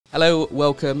Hello,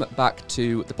 welcome back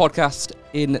to the podcast.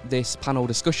 In this panel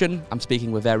discussion, I'm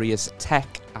speaking with various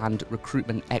tech and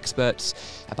recruitment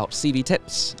experts about CV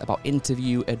tips, about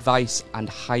interview advice and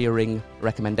hiring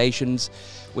recommendations.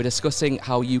 We're discussing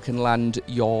how you can land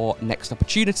your next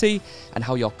opportunity and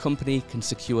how your company can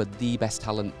secure the best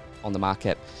talent on the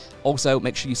market. Also,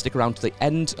 make sure you stick around to the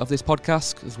end of this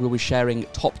podcast because we'll be sharing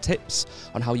top tips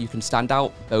on how you can stand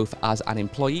out both as an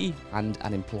employee and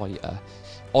an employer.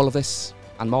 All of this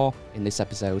and more in this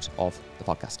episode of the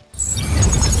podcast.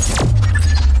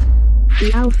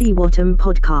 The Alfie Whattam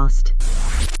podcast.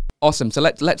 Awesome. So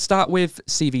let's start with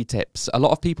CV tips. A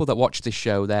lot of people that watch this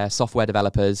show, they're software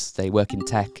developers, they work in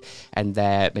tech, and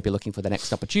they're maybe looking for the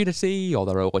next opportunity, or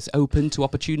they're always open to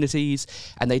opportunities,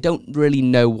 and they don't really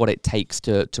know what it takes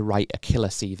to write a killer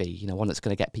CV, one that's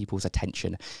going to get people's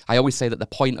attention. I always say that the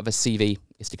point of a CV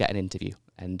is to get an interview,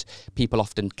 and people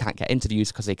often can't get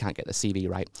interviews because they can't get the CV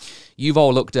right. You've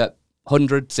all looked at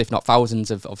hundreds, if not thousands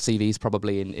of CVs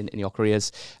probably in your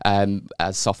careers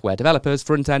as software developers,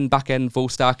 front end, back end, full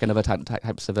stack, and other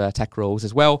types of tech roles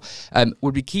as well.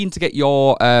 Would be keen to get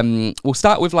your, we'll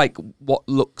start with like what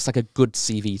looks like a good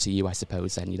CV to you, I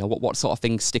suppose then, what sort of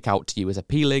things stick out to you as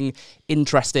appealing,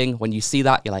 interesting. When you see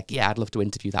that, you're like, yeah, I'd love to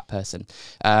interview that person.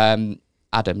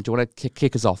 Adam, do you want to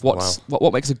kick us off?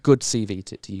 What makes a good CV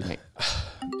to you, mate?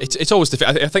 It's always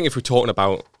difficult. I think if we're talking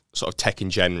about sort of tech in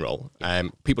general,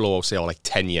 people always say, like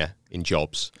tenure in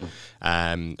jobs.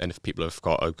 And if people have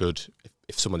got a good,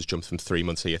 if someone's jumped from 3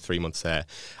 months here, 3 months there,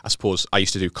 I suppose I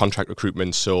used to do contract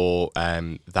recruitment, so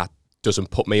that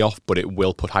doesn't put me off, but it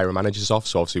will put hiring managers off.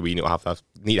 So obviously we need to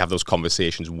have those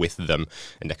conversations with them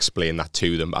and explain that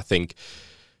to them. I think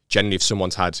generally if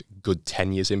someone's had good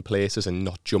tenures in places and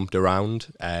not jumped around,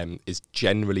 is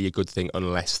generally a good thing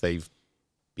unless they've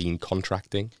been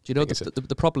contracting. Do you know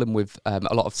the problem with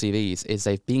a lot of CVs is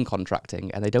they've been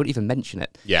contracting and they don't even mention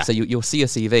it. Yeah. So you'll see a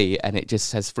CV and it just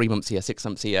says 3 months here, 6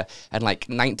 months here, and like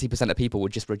 90% of people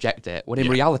would just reject it. When in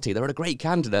reality, they're a great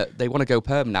candidate. They want to go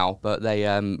perm now, but they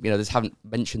they just haven't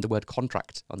mentioned the word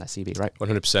contract on their CV, right?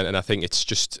 100%. And I think it's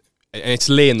just, and it's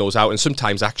laying those out. And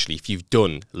sometimes actually, if you've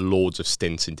done loads of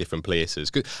stints in different places,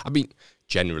 I mean,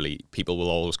 generally people will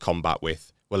always combat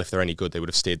with, well, if they're any good, they would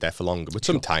have stayed there for longer. But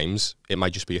sometimes it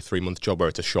might just be a 3 month job or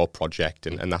it's a short project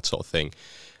and that sort of thing.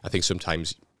 I think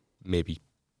sometimes maybe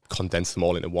condense them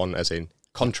all into one, as in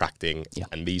contracting. Yeah.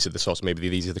 And these are the sorts, maybe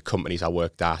these are the companies I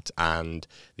worked at and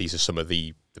these are some of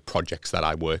the projects that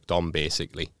I worked on,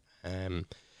 basically.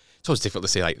 It's always difficult to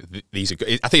say, like, these are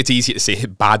good. I think it's easier to say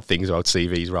bad things about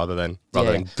CVs rather than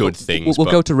good things.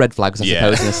 We'll go to red flags, I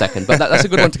suppose, in a second. But that's a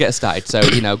good one to get us started. So,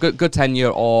 good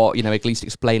tenure, or, at least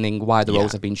explaining why the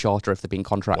roles have been shorter if they've been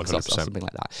contracts or something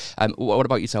like that. What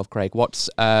about yourself, Craig?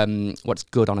 What's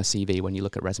good on a CV when you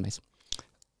look at resumes?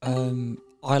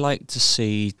 I like to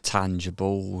see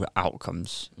tangible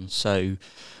outcomes. So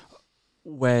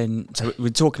we're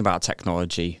talking about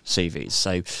technology CVs.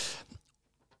 So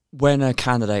when a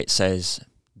candidate says,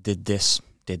 did this,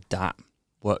 did that,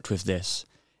 worked with this,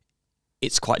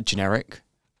 it's quite generic,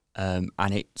 and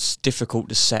it's difficult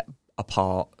to set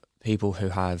apart people who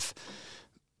have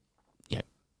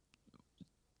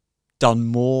done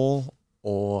more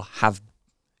or have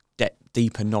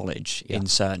deeper knowledge in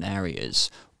certain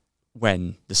areas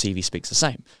when the CV speaks the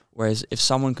same. Whereas if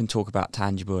someone can talk about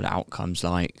tangible outcomes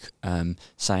like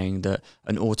saying that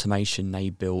an automation they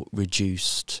built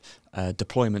reduced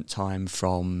deployment time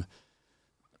from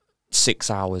 6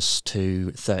 hours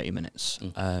to 30 minutes,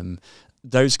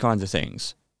 those kinds of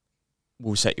things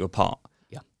will set you apart.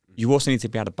 Yeah. You also need to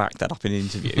be able to back that up in an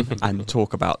interview and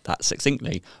talk about that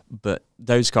succinctly, but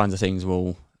those kinds of things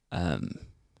will,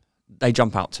 they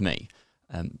jump out to me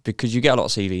because you get a lot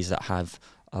of CVs that have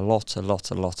a lot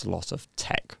of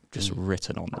tech just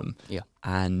written on them. Yeah.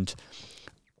 And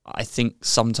I think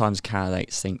sometimes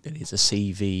candidates think that it's a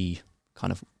CV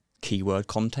kind of keyword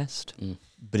contest,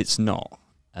 but it's not.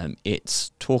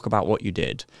 It's talk about what you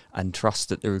did and trust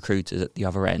that the recruiters at the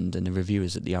other end and the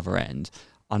reviewers at the other end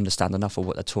understand enough of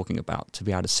what they're talking about to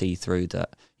be able to see through that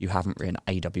you haven't written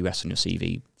AWS on your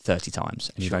CV 30 times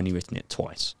and you've only written it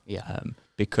twice. Yeah.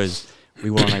 Because we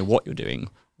want to know what you're doing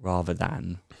rather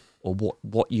than, or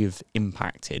what you've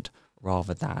impacted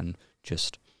rather than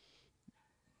just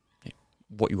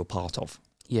what you were part of.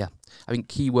 Yeah, I think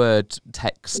keyword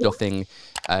tech stuffing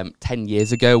 10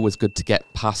 years ago was good to get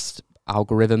past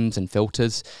algorithms and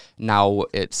filters. Now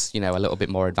it's, a little bit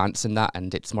more advanced than that,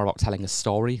 and it's more about telling a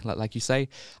story, like you say.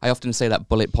 I often say that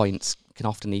bullet points can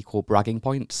often equal bragging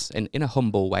points in a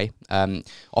humble way.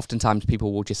 Oftentimes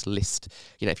people will just list,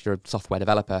 if you're a software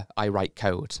developer, I write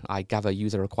code, I gather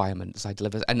user requirements, I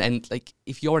deliver, and like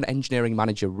if you're an engineering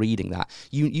manager reading that,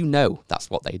 you know that's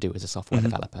what they do as a software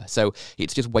developer. So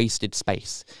it's just wasted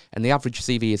space. And the average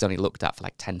CV is only looked at for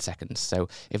like 10 seconds. So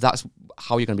if that's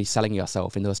how you're going to be selling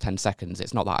yourself in those 10 seconds,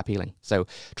 it's not that appealing. So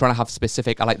trying to have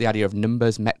specific, I like the idea of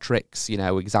numbers, metrics,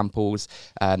 examples,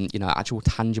 actual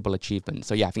tangible achievements.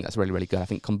 So yeah, I think that's really, really good. I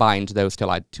think combined those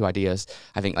two ideas,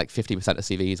 I think like 50% of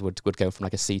CVs would go from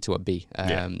like a C to a B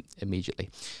immediately.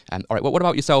 All right, what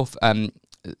about yourself,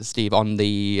 Steve, on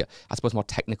the, I suppose, more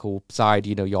technical side?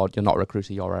 You're not a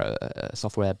recruiter, you're a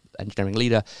software engineering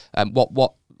leader.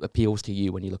 What appeals to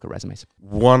you when you look at resumes?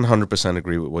 100%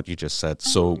 agree with what you just said.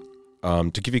 So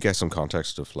to give you guys some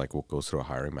context of like what goes through a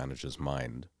hiring manager's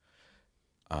mind,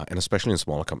 and especially in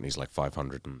smaller companies like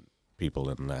 500 people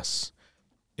and less,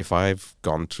 if I've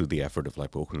gone through the effort of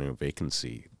like opening a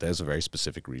vacancy, there's a very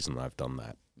specific reason I've done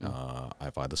that.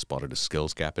 I've either spotted a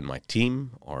skills gap in my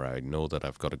team, or I know that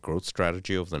I've got a growth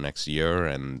strategy over the next year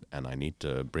and I need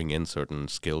to bring in certain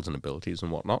skills and abilities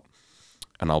and whatnot.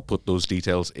 And I'll put those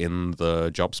details in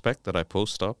the job spec that I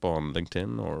post up on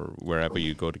LinkedIn or wherever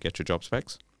you go to get your job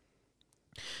specs.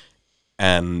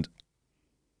 And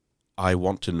I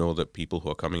want to know that people who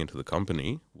are coming into the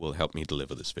company will help me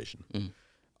deliver this vision.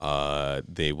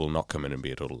 They will not come in and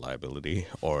be a total liability,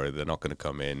 or they're not going to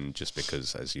come in just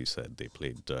because, as you said, they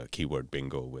played keyword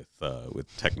bingo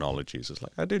with technologies. It's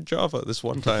like, I did Java this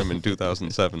one time in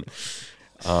 2007.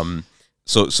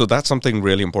 So that's something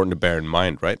really important to bear in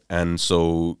mind, right? And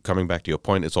so coming back to your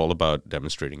point, it's all about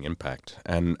demonstrating impact.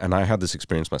 And I had this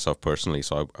experience myself personally.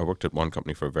 So I worked at one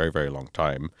company for a very, very long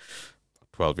time,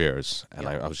 12 years, and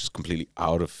I was just completely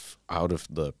out of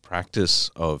the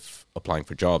practice of applying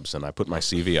for jobs. And I put my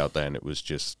CV out there, and it was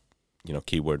just,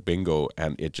 keyword bingo,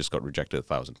 and it just got rejected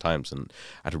 1,000 times. And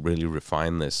I had to really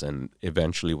refine this. And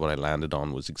eventually what I landed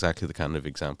on was exactly the kind of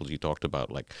examples you talked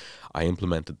about. Like, I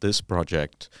implemented this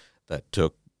project that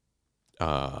took,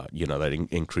 that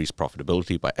increased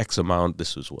profitability by X amount.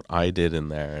 This was what I did in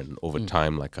there. And over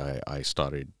time, like I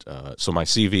started, so my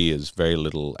CV is very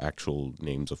little actual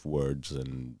names of words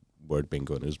and word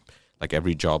bingo. And it was like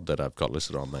every job that I've got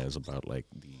listed on there is about like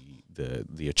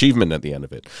the achievement at the end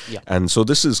of it. Yeah. And so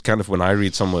this is kind of when I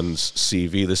read someone's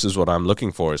CV, this is what I'm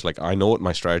looking for. It's like, I know what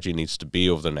my strategy needs to be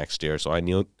over the next year. So I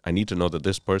need to know that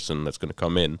this person that's going to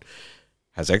come in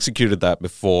has executed that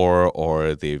before,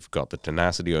 or they've got the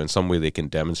tenacity, or in some way they can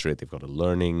demonstrate they've got a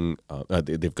learning,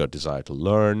 they've got desire to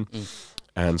learn.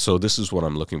 And so this is what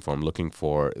I'm looking for. I'm looking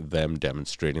for them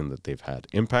demonstrating that they've had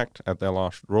impact at their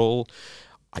last role,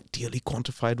 ideally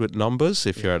quantified with numbers.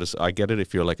 If you're I get it,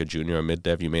 if you're like a junior or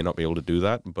mid-dev, you may not be able to do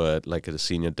that, but like at a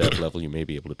senior dev level, you may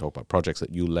be able to talk about projects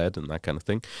that you led and that kind of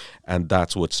thing. And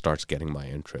that's what starts getting my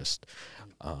interest.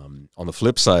 On the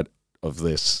flip side of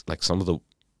this, like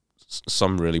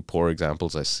some really poor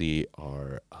examples I see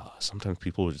are sometimes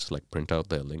people will just like print out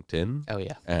their LinkedIn. Oh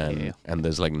yeah. And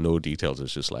there's like no details.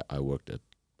 It's just like, I worked at,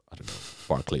 I don't know,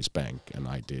 Barclays Bank and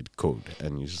I did code.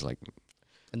 And you're just like,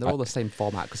 and they're all the same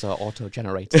format because they're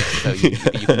auto-generated, so you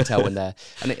can tell when they're...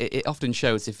 And it often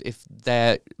shows if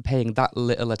they're paying that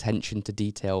little attention to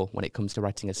detail when it comes to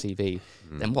writing a CV,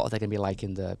 then what are they going to be like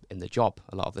in the job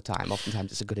a lot of the time?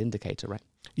 Oftentimes it's a good indicator, right?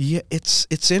 Yeah,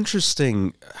 it's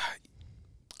interesting.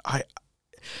 I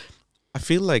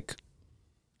feel like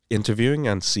interviewing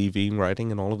and CV writing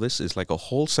and all of this is like a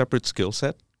whole separate skill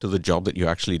set to the job that you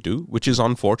actually do, which is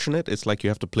unfortunate. It's like you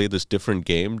have to play this different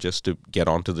game just to get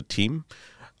onto the team.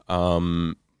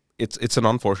 It's an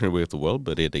unfortunate way of the world,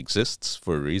 but it exists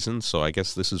for a reason. So I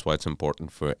guess this is why it's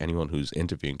important for anyone who's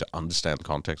interviewing to understand the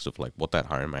context of like what that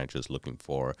hiring manager is looking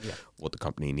for, what the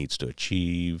company needs to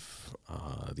achieve,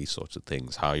 these sorts of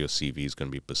things, how your CV is going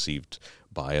to be perceived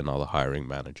by another hiring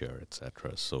manager,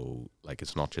 etc. So like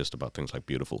it's not just about things like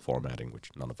beautiful formatting, which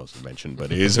none of us have mentioned,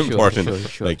 but it is important.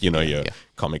 Sure. Like, your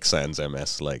Comic Sans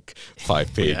MS, like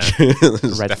 5-page.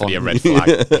 Definitely a red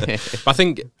flag. But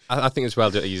I think as well,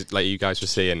 like you guys were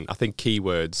saying, I think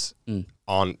keywords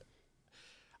aren't,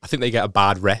 I think they get a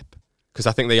bad rep because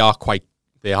I think they are quite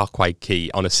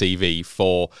key on a CV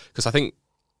because I think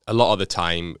a lot of the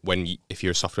time if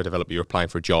you're a software developer, you're applying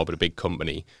for a job at a big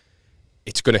company,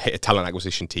 it's going to hit a talent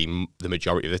acquisition team the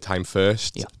majority of the time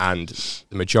first. Yeah. And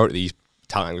the majority of these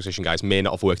talent acquisition guys may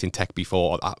not have worked in tech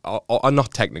before or are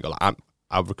not technical. I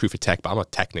recruit for tech, but I'm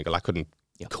not technical. I couldn't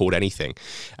code anything.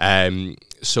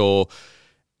 So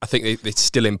I think it's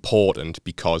still important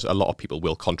because a lot of people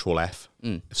will Control F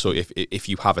So if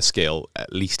you have a skill,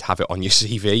 at least have it on your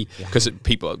CV,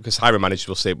 because hiring managers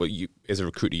will say, well, you as a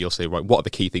recruiter, you'll say, right, what are the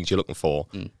key things you're looking for?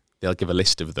 They'll give a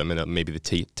list of them and maybe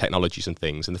the technologies and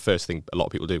things. And the first thing a lot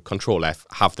of people do, Control F,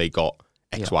 have they got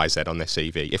X, Y, Z on their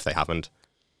CV? If they haven't,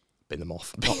 bin them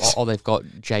off. or they've got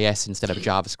JS instead of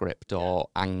JavaScript, or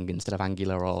Ang instead of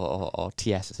Angular, or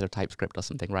TS instead of TypeScript or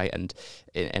something, right? And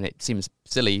it seems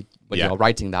silly when you're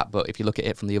writing that, but if you look at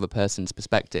it from the other person's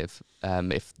perspective,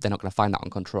 if they're not going to find that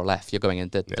on Control F, you're going in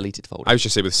the deleted folder. I was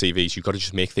just saying with CVs, you've got to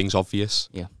just make things obvious.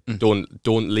 Yeah. Don't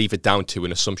leave it down to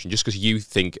an assumption. Just because you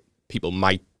think people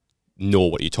might know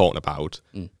what you're talking about,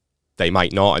 they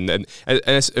might not. And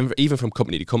even from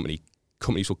company to company,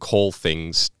 companies will call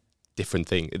things the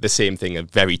same thing, and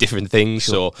very different things.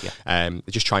 Sure. So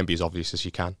just try and be as obvious as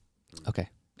you can. Okay.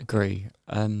 Agree.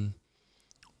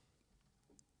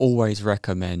 Always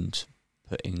recommend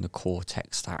putting the core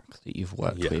tech stack that you've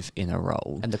worked with in a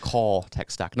role. And the core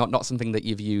tech stack, not something that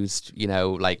you've used,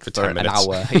 like for an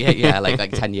hour.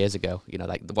 like 10 years ago.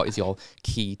 Like what is your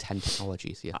key 10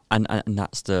 technologies? Yeah. And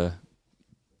that's the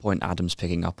point Adam's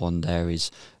picking up on there, is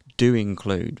do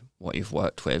include what you've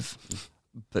worked with,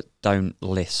 but don't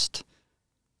list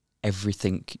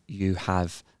everything you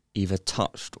have either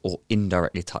touched or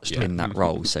indirectly touched in that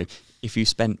role. So if you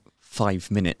spent 5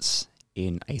 minutes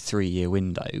in a 3-year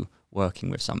window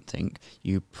working with something,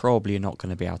 you probably are not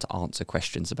going to be able to answer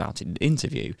questions about it in the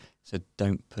interview. So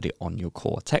don't put it on your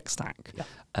core tech stack.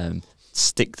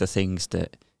 Stick the things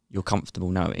that you're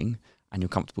comfortable knowing and you're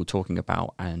comfortable talking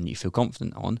about and you feel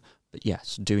confident on. But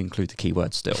yes, do include the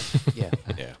keywords still. Yeah.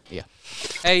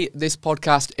 Hey, this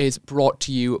podcast is brought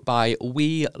to you by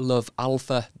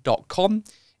WeLoveAlpha.com.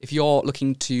 If you're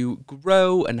looking to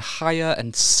grow and hire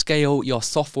and scale your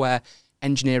software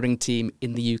engineering team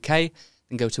in the UK,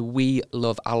 then go to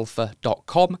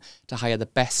WeLoveAlpha.com to hire the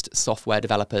best software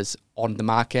developers on the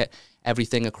market.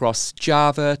 Everything across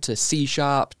Java to C#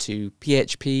 to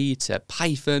PHP to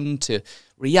Python to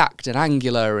React and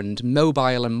Angular and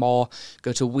mobile and more.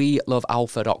 Go to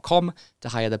WeLoveAlpha.com to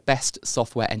hire the best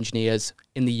software engineers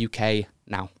in the UK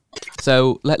now.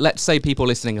 So let's say people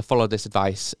listening have followed this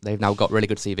advice. They've now got really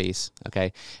good CVs,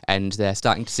 okay? And they're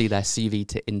starting to see their CV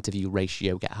to interview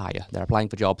ratio get higher. They're applying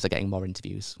for jobs, they're getting more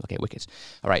interviews. Okay, wicked.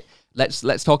 All right, let's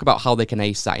talk about how they can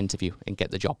ace that interview and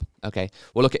get the job, okay?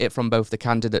 We'll look at it from both the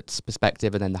candidate's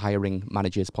perspective and then the hiring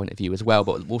manager's point of view as well.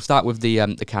 But we'll start with the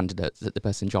candidate, the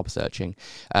person job searching.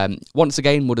 Once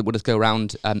again, we'll just go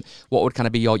around. What would kind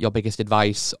of be your biggest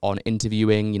advice on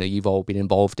interviewing? You've all been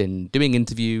involved in doing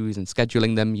interviews and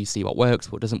scheduling them. You see what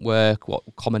works, what doesn't work, what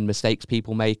common mistakes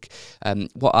people make.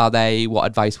 What are they? What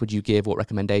advice would you give? What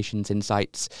recommendations,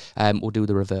 insights? We'll do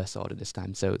the reverse order this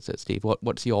time. So Steve,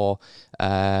 what's your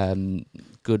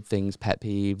good things, pet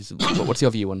peeves? What's your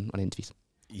view on interviews?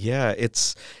 Yeah,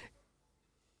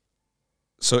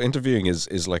 so interviewing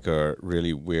is like a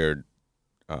really weird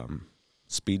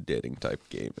speed dating type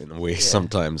game in a way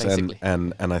sometimes. Basically.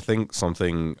 And I think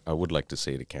something I would like to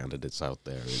say to candidates out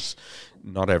there is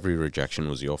not every rejection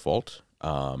was your fault.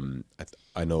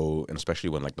 I know, and especially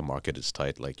when like the market is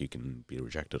tight, like you can be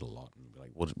rejected a lot and be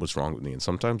like, what's wrong with me? And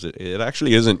sometimes it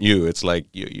actually isn't you. It's like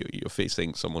you're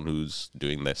facing someone who's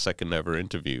doing their second ever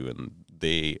interview and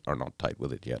they are not tight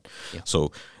with it yet. Yeah.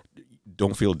 So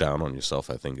don't feel down on yourself,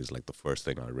 I think, is like the first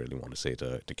thing I really want to say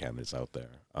to candidates out there,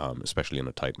 especially in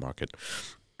a tight market.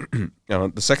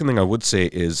 The second thing I would say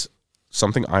is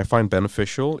something I find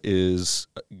beneficial is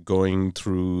going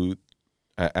through,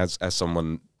 as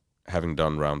someone having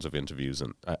done rounds of interviews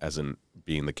and as in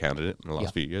being the candidate in the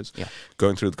last few years,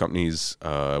 going through the company's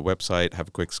website, have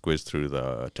a quick squiz through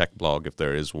the tech blog if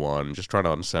there is one, just trying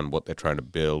to understand what they're trying to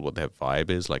build, what their vibe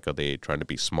is. Like, are they trying to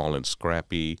be small and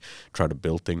scrappy, try to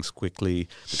build things quickly?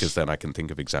 Because then I can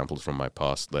think of examples from my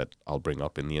past that I'll bring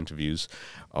up in the interviews.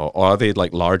 Or are they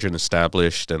like large and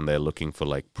established and they're looking for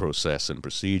like process and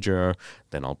procedure?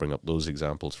 Then I'll bring up those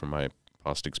examples from my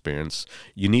past experience.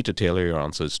 You need to tailor your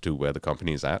answers to where the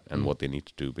company is at and what they need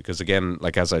to do. Because again,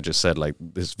 like as I just said, like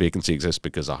this vacancy exists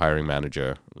because a hiring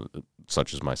manager,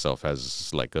 such as myself,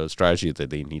 has like a strategy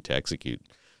that they need to execute.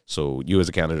 So you as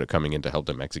a candidate are coming in to help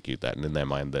them execute that. And in their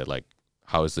mind, they're like,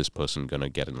 how is this person going to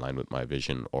get in line with my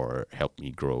vision or help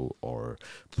me grow or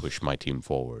push my team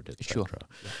forward, etc.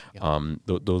 Sure.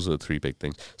 Those are the three big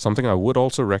things. Something I would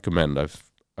also recommend,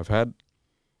 I've had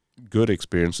good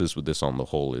experiences with this on the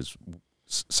whole, is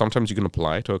sometimes you can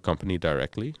apply to a company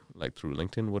directly, like through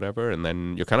LinkedIn, whatever, and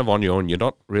then you're kind of on your own. You're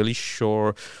not really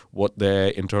sure what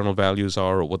their internal values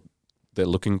are or what they're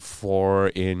looking for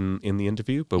in the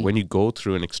interview. But when you go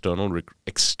through an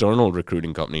external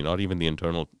recruiting company, not even the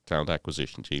internal talent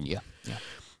acquisition team,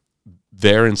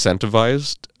 they're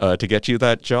incentivized to get you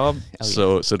that job.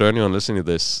 Oh, So to anyone listening to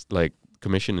this, like,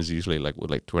 commission is usually like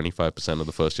 25% of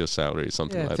the first year's salary,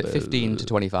 something like that. 15 to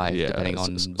 25, depending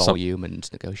on volume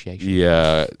and negotiation.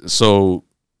 Yeah. So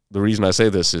the reason I say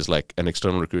this is, like, an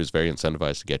external recruiter is very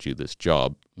incentivized to get you this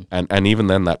job, and even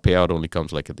then, that payout only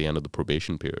comes like at the end of the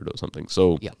probation period or something.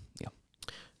 So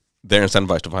they're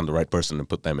incentivized to find the right person and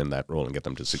put them in that role and get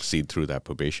them to succeed through that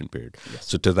probation period. Yes.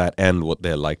 So to that end, what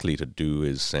they're likely to do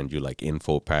is send you like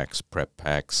info packs, prep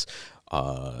packs.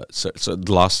 So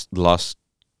the last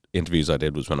interviews I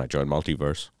did was when I joined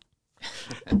Multiverse.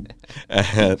 And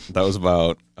that was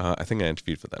about I think I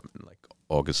interviewed for them in like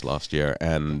August last year,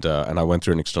 and I went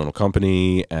through an external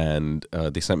company, and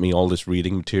they sent me all this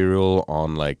reading material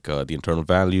on like the internal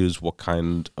values, what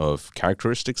kind of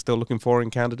characteristics they're looking for in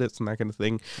candidates, and that kind of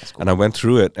thing. Cool. And I went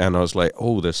through it, and I was like,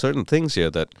 oh, there's certain things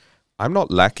here that I'm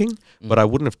not lacking, but I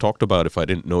wouldn't have talked about if I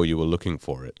didn't know you were looking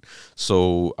for it.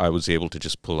 So I was able to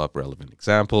just pull up relevant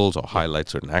examples or highlight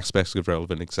certain aspects of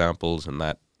relevant examples, and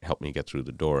that helped me get through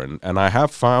the door. And I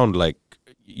have found, like,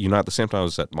 at the same time I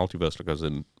was at Multiverse, like I was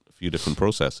in a few different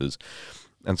processes,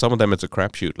 and some of them it's a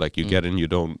crapshoot. Like, you get in, you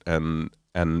don't, and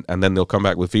then they'll come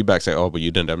back with feedback, say, oh, but you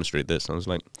didn't demonstrate this. And I was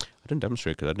like, I didn't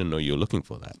demonstrate because I didn't know you were looking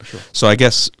for that. Sure. So I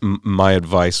guess my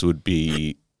advice would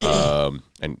be,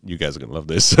 and you guys are going to love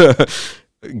this,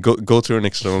 go through an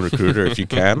external recruiter if you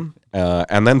can,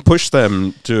 and then push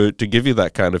them to give you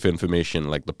that kind of information,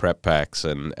 like the prep packs,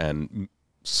 and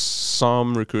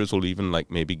some recruiters will even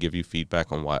like maybe give you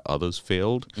feedback on why others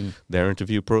failed their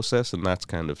interview process, and that's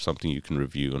kind of something you can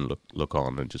review and look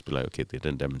on and just be like, okay, they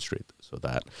didn't demonstrate this or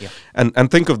that. Yeah. And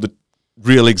think of the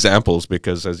real examples,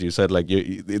 because as you said, like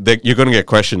you're going to get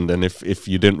questioned, and if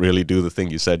you didn't really do the thing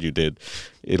you said you did,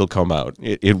 it'll come out.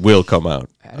 It will come out.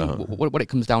 I think what it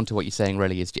comes down to, what you're saying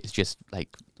really is just like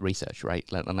research, right?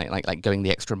 Like going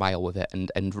the extra mile with it,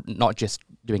 and not just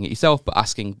doing it yourself, but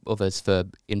asking others for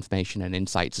information and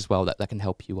insights as well that can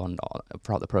help you on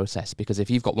throughout the process. Because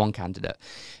if you've got one candidate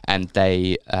and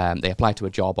they apply to a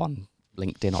job on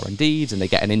LinkedIn or Indeed, and they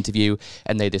get an interview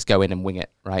and they just go in and wing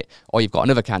it, right? Or you've got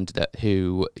another candidate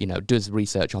who, does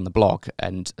research on the blog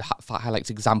and highlights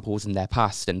examples in their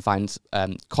past, and finds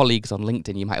colleagues on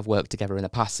LinkedIn you might have worked together in the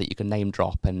past that you can name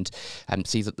drop, and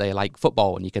sees that they like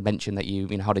football, and you can mention that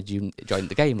how did you join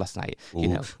the game last night?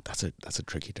 Ooh, that's a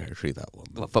tricky territory, that one.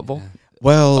 What, football? Yeah.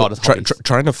 Well,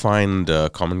 trying to find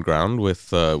common ground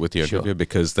with your interview,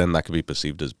 because then that could be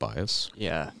perceived as bias.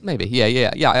 Yeah, maybe.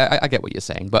 Yeah. I get what you're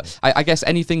saying, but I guess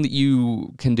anything that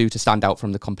you can do to stand out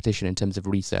from the competition in terms of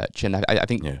research, and I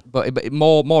think, but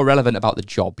more relevant about the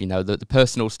job. The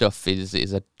personal stuff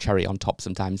is a cherry on top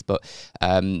sometimes, but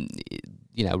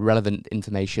relevant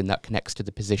information that connects to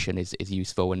the position is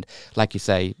useful. And like you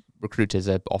say, recruiters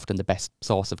are often the best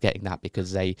source of getting that,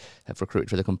 because they have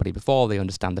recruited for the company before. They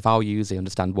understand the values, they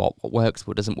understand what works,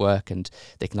 what doesn't work, and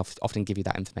they can often give you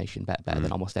that information better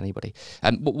than almost anybody.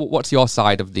 What's your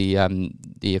side of the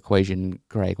equation,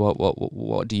 Craig?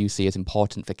 What do you see as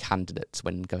important for candidates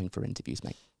when going for interviews,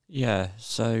 mate? Yeah,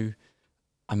 so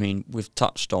I mean, we've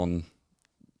touched on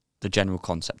the general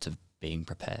concept of being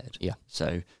prepared. Yeah.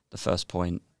 So the first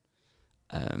point,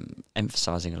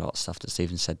 emphasising a lot of stuff that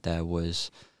Stephen said there,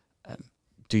 was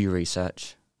do your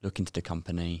research, look into the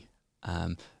company,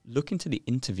 look into the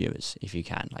interviewers if you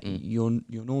can. Like you're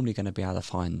normally going to be able to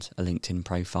find a LinkedIn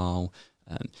profile.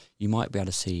 You might be able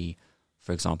to see,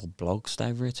 for example, blogs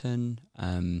they've written.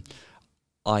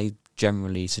 I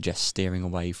generally suggest steering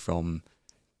away from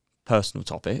personal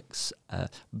topics,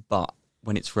 but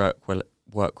when it's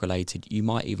work related, you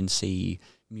might even see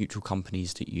mutual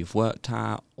companies that you've worked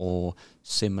at, or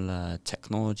similar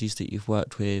technologies that you've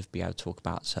worked with, be able to talk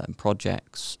about certain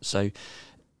projects. So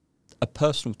a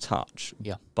personal touch,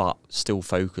 but still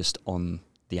focused on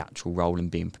the actual role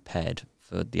and being prepared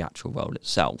for the actual role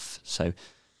itself. So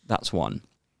that's one.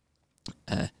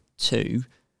 Two,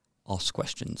 ask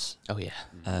questions. Oh, yeah.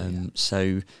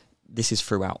 So this is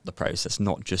throughout the process,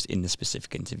 not just in the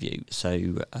specific interview.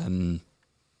 So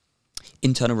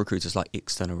internal recruiters, like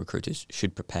external recruiters,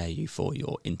 should prepare you for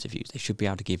your interviews. They should be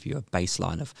able to give you a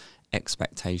baseline of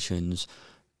expectations,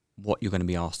 what you're going to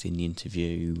be asked in the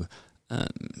interview, a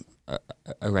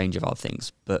range of other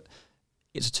things. But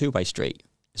it's a two-way street.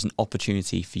 It's an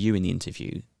opportunity for you in the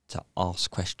interview to ask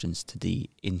questions to the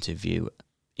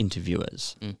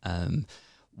interviewers.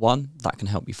 One, that can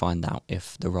help you find out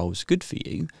if the role's good for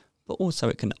you, but also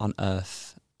it can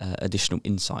unearth additional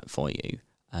insight for you.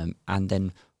 And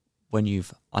then when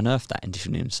you've unearthed that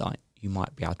additional insight, you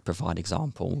might be able to provide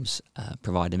examples,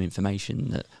 provide them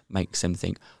information that makes them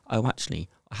think, oh, actually,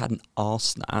 I hadn't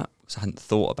asked that because I hadn't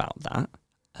thought about that.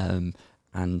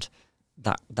 And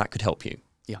that could help you.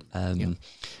 Yeah.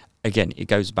 Again, it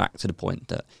goes back to the point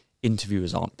that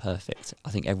interviewers aren't perfect.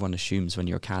 I think everyone assumes when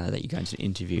you're a candidate, you go into an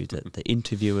interview that the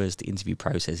interview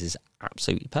process is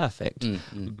absolutely perfect.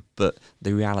 But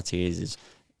the reality is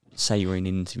say you're in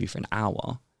an interview for an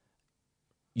hour,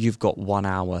 you've got 1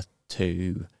 hour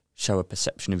to show a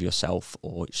perception of yourself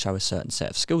or show a certain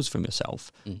set of skills from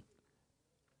yourself.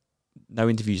 No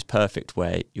interview is perfect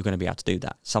where you're going to be able to do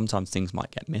that. Sometimes things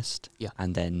might get missed.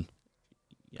 And then,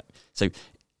 so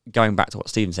going back to what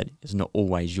Stephen said, it's not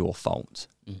always your fault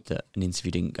that an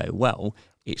interview didn't go well.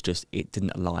 It's just it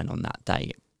didn't align on that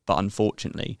day. But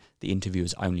unfortunately, the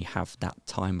interviewers only have that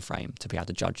time frame to be able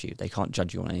to judge you. They can't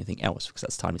judge you on anything else because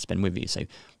that's time to spend with you. So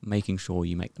making sure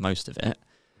you make the most of it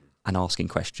and asking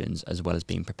questions as well as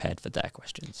being prepared for their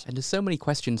questions. And there's so many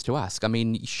questions to ask. I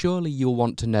mean, surely you'll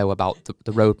want to know about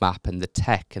the roadmap and the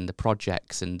tech and the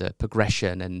projects and the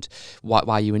progression and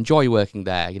why you enjoy working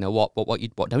there. You know, what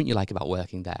don't you like about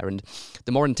working there? And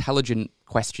the more intelligent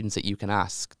questions that you can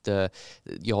ask,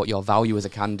 your value as a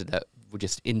candidate will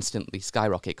just instantly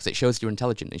skyrocket because it shows you're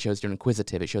intelligent, it shows you're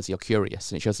inquisitive, it shows you're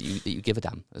curious, and it shows that you give a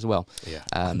damn as well.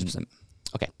 100%.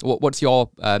 Okay, what's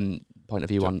your point of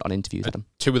view on interviews, Adam?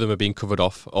 Two of them are being covered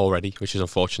off already, which is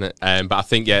unfortunate. But I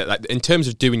think, like, in terms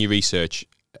of doing your research,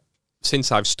 since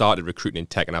I've started recruiting in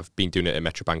tech, and I've been doing it at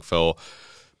Metro Bank for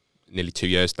nearly 2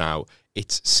 years now,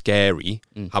 it's scary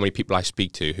how many people I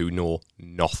speak to who know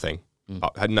nothing.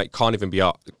 And I can't even be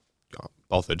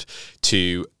bothered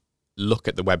to look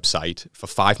at the website for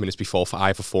 5 minutes before I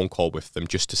have a phone call with them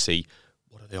just to see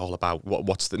what are they all about?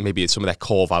 What's maybe some of their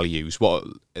core values?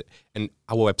 And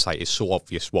our website is so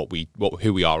obvious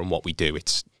who we are and what we do.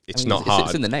 It's not hard.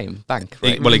 It's in the name, bank.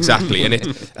 Right? Well, exactly. And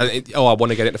I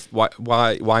want to get into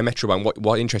why Metro Bank?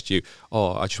 What interests you?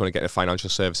 Oh, I just want to get into financial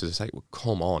services. It's like, well,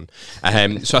 come on.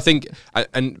 So I think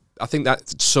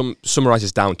that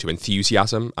summarizes down to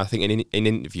enthusiasm. I think in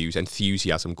interviews,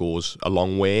 enthusiasm goes a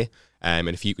long way. And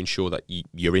if you can show that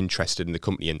you're interested in the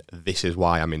company and this is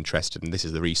why I'm interested and this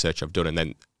is the research I've done,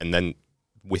 and then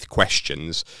with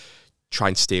questions, try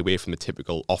and stay away from the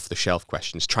typical off-the-shelf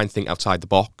questions. Try and think outside the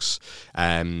box.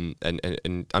 And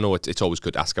I know it's always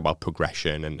good to ask about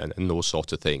progression and those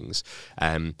sorts of things.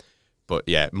 But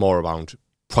yeah, more around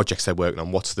projects they're working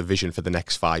on, what's the vision for the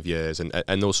next 5 years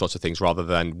and those sorts of things, rather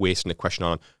than wasting a question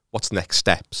on what's the next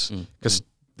steps. Because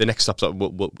the next steps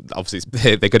will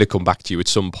obviously they're going to come back to you at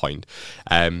some point.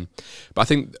 But I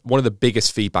think one of the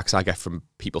biggest feedbacks I get from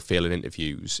people failing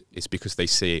interviews is because they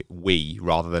say we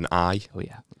rather than I. Oh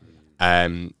yeah.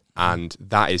 And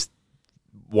that is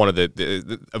one of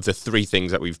the three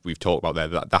things that we've talked about there.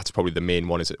 That's probably the main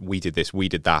one, is that we did this, we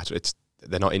did that.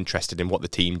 They're not interested in what the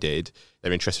team did.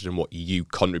 They're interested in what you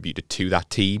contributed to that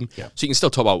team. Yeah. So you can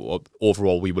still talk about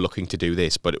overall we were looking to do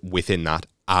this, but within that,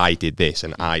 I did this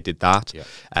and I did that. Yeah.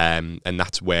 And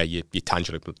that's where your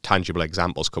tangible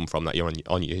examples come from, that you're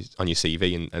on your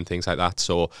CV and things like that.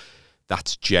 So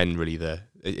that's generally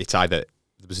it's either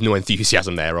there was no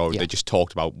enthusiasm there, or they just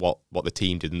talked about what the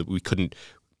team did, and we couldn't.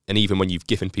 And even when you've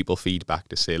given people feedback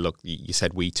to say, look, you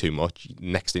said we too much,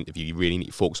 next interview, you really need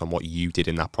to focus on what you did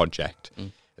in that project.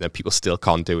 And then people still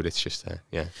can't do it. It's just,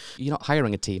 You're not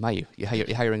hiring a team, are you?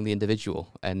 You're hiring the individual.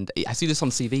 And I see this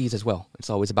on CVs as well. It's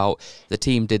always about the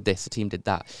team did this, the team did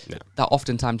that. Yeah. That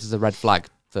oftentimes is a red flag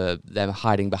for them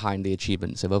hiding behind the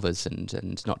achievements of others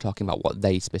and not talking about what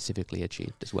they specifically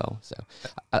achieved as well. So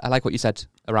I like what you said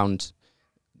around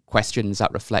questions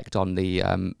that reflect on the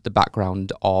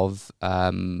background of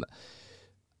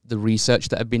the research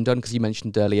that have been done, because you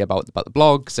mentioned earlier about the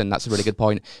blogs, and that's a really good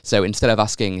point. So instead of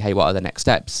asking, hey, what are the next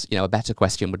steps, a better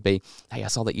question would be, hey, I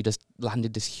saw that you just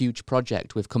landed this huge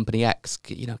project with company X,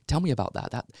 tell me about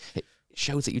that. That it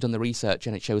shows that you've done the research,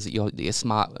 and it shows that you're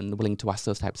smart and willing to ask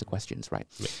those types of questions, right?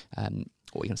 Yeah.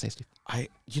 What are you going to say, Steve? I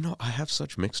have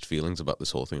such mixed feelings about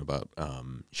this whole thing about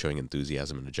showing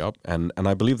enthusiasm in a job, and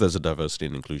I believe there's a diversity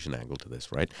and inclusion angle to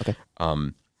this, right? Okay.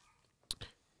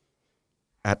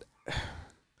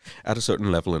 At a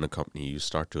certain level in a company, you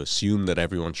start to assume that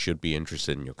everyone should be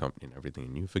interested in your company and everything,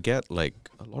 and you forget, like,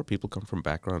 a lot of people come from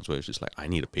backgrounds where it's just like, I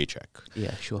need a paycheck.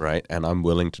 Yeah, sure. Right? And I'm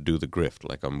willing to do the grift.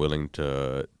 Like, I'm willing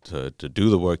to do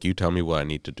the work. You tell me what I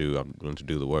need to do. I'm willing to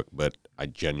do the work, but I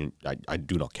do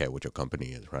not care what your company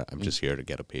is, right? I'm just here to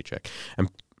get a paycheck. And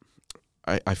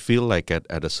I feel like at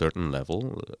a certain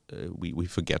level, we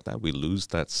forget that. We lose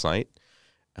that sight.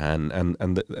 And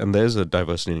there's a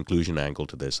diversity and inclusion angle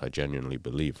to this, I genuinely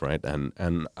believe, right?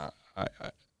 And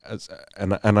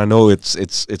and I know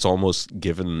it's almost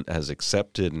given as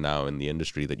accepted now in the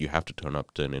industry that you have to turn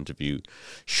up to an interview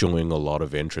showing a lot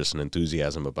of interest and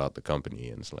enthusiasm about the company,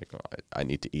 and it's like, oh, I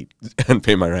need to eat and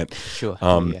pay my rent. Sure.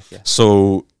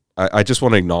 So I just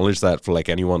want to acknowledge that for like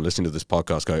anyone listening to this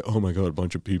podcast going, oh my God, a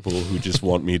bunch of people who just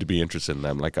want me to be interested in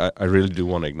them. Like I really do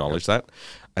want to acknowledge that.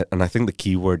 And I think the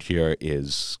key word here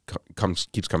is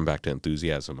keeps coming back to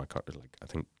enthusiasm. I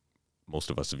think most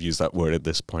of us have used that word at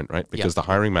this point, right? Because the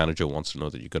hiring manager wants to know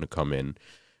that you're going to come in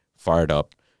fired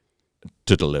up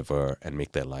to deliver and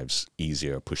make their lives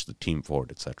easier, push the team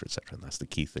forward, et cetera, et cetera. And that's the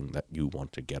key thing that you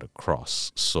want to get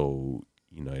across. So,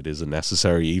 it is a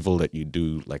necessary evil that you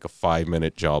do like a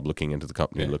 5-minute job looking into the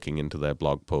company, looking into their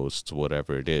blog posts,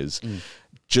 whatever it is,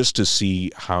 just to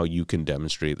see how you can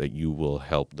demonstrate that you will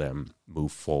help them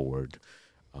move forward.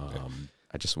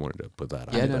 I just wanted to put that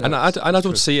out. And I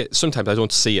don't see it. Sometimes I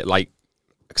don't see it like,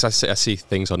 because I see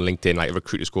things on LinkedIn, like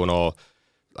recruiters going, or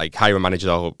like hiring managers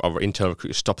or internal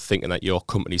recruiters, stop thinking that your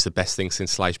company's the best thing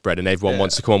since sliced bread and everyone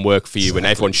wants to come and work for you and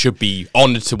everyone should be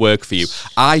honoured to work for you.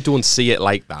 I don't see it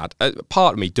like that.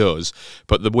 Part of me does,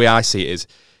 but the way I see it is,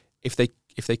 if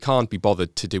they can't be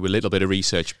bothered to do a little bit of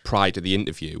research prior to the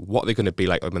interview, what they're going to be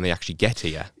like when they actually get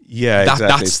here. Yeah, exactly.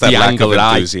 That's the angle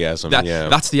that enthusiasm.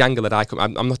 That's the angle that I come.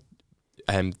 I'm not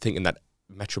thinking that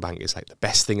Metrobank is like the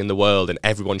best thing in the world and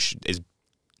everyone is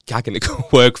gagging to go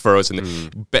work for us, and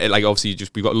like obviously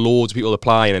we've got loads of people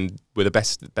applying and we're the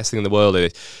best thing in the world.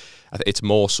 It's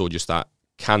more so just that,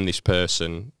 can this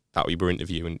person that we were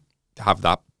interviewing have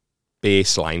that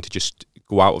baseline to just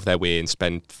go out of their way and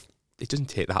spend, it doesn't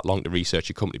take that long to research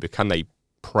your company, but can they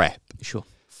prep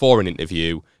for an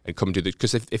interview and come do this?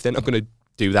 Because if they're not going to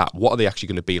do that, what are they actually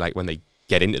going to be like when they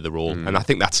get into the role? And I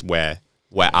think that's where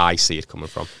I see it coming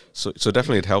from. So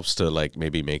definitely it helps to like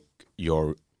maybe make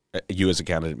you as a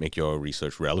candidate make your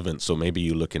research relevant. So maybe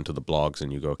you look into the blogs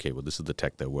and you go, okay, well, this is the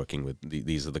tech they're working with.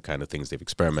 These are the kind of things they've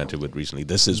experimented with recently.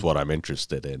 This is what I'm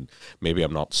interested in. Maybe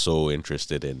I'm not so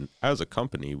interested in, as a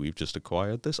company, we've just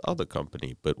acquired this other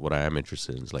company. But what I am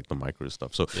interested in is like the micro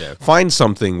stuff. So find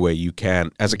something where you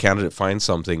can, as a candidate, find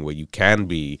something where you can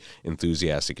be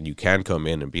enthusiastic and you can come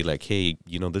in and be like, hey,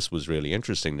 this was really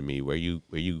interesting to me. Where you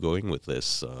going with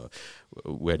this?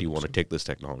 Where do you want to take this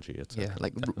technology?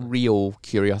 Like real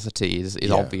curiosity is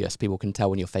obvious. People can tell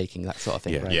when you're faking, that sort of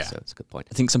thing, right? So it's a good point.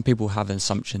 I think some people have an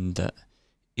assumption that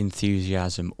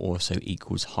enthusiasm also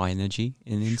equals high energy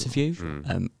in an interview,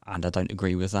 and I don't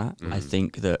agree with that. I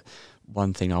think that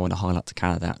one thing I want to highlight to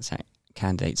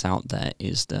candidates out there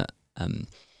is that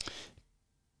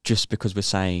just because we're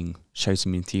saying show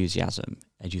some enthusiasm,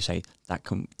 as you say,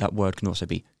 that word can also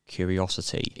be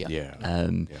curiosity.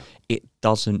 It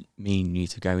doesn't mean you need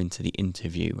to go into the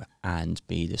interview and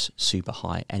be this super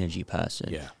high energy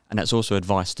person. And that's also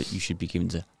advice that you should be given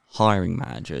to hiring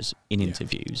managers in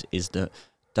interviews, is that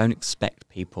don't expect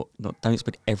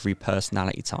every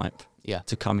personality type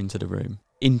to come into the room.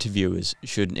 Interviewers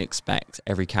shouldn't expect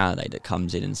every candidate that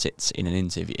comes in and sits in an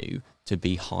interview to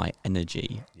be high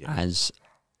energy as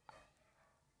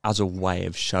a way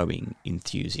of showing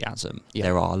enthusiasm.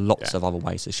 There are lots of other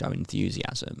ways to show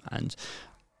enthusiasm, and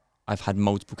I've had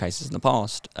multiple cases in the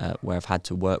past where I've had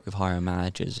to work with hiring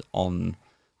managers on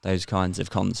those kinds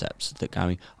of concepts that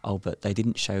going, oh, but they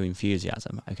didn't show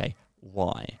enthusiasm. Okay,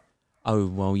 why? Oh,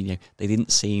 well, they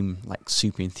didn't seem like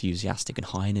super enthusiastic and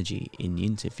high energy in the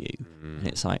interview. And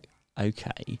it's like,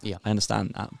 okay, I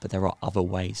understand that, but there are other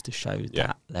ways to show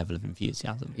that level of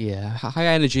enthusiasm. High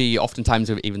energy,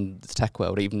 oftentimes, even the tech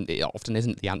world, it often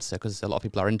isn't the answer, because a lot of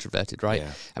people are introverted, right?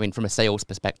 I mean, from a sales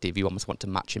perspective, you almost want to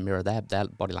match and mirror their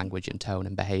body language and tone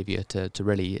and behavior to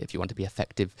really, if you want to be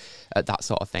effective at that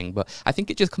sort of thing. But I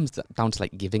think it just comes down to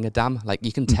like giving a damn. Like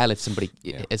you can tell if somebody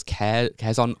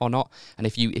cares on or not, and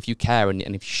if you care and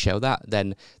if you show that,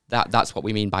 then that's what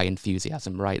we mean by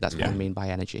enthusiasm, right? That's what we mean by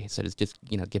energy. So it's just,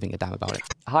 giving a damn about it.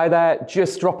 Hi there,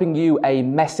 just dropping you a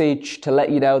message to let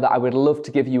you know that I would love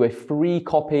to give you a free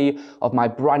copy of my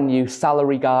brand new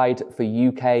salary guide for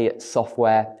UK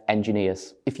software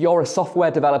engineers. If you're a software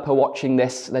developer watching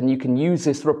this, then you can use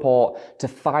this report to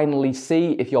finally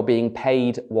see if you're being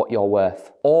paid what you're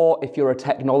worth. Or if you're a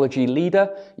technology leader,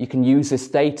 you can use this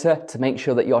data to make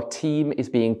sure that your team is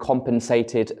being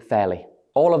compensated fairly.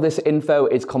 All of this info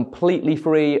is completely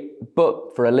free,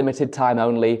 but for a limited time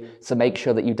only, so make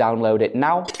sure that you download it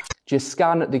now. Just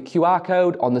scan the QR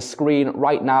code on the screen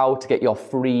right now to get your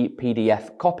free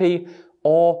PDF copy,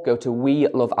 or go to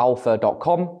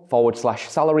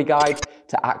welovealpha.com/salary guide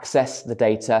to access the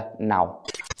data now.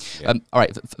 All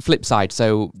right, flip side.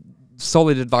 So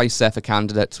solid advice there for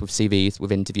candidates with CVs,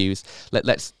 with interviews.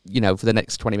 Let's, for the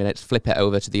next 20 minutes, flip it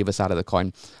over to the other side of the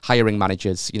coin. Hiring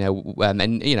managers,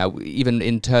 and even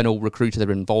internal recruiters that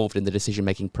are involved in the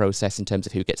decision-making process in terms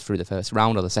of who gets through the first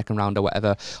round or the second round or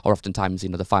whatever, or oftentimes,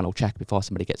 the final check before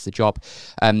somebody gets the job.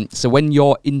 So when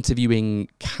you're interviewing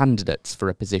candidates for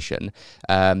a position,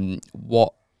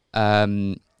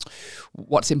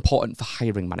 what's important for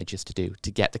hiring managers to do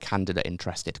to get the candidate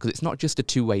interested? Because it's not just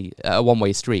a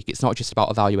one-way streak. It's not just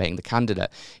about evaluating the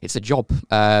candidate. It's a job,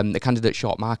 the candidate's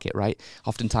short market, right?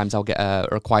 Oftentimes I'll get a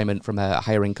requirement from a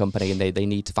hiring company and they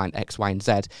need to find X, Y, and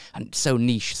Z, and it's so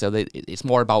niche. So it's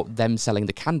more about them selling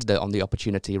the candidate on the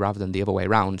opportunity rather than the other way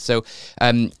around. So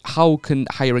how can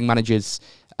hiring managers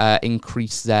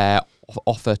increase their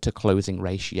offer to closing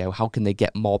ratio? How can they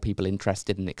get more people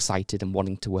interested and excited and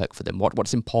wanting to work for them?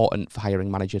 What's important for hiring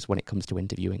managers when it comes to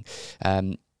interviewing?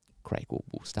 Craig, we'll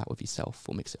start with yourself.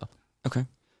 We'll mix it up. Okay.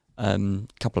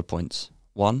 Couple of points.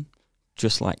 One,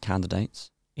 just like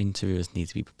candidates, interviewers need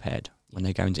to be prepared when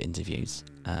they go into interviews.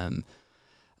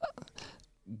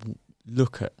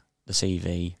 Look at the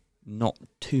CV not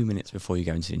 2 minutes before you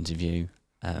go into the interview.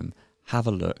 Have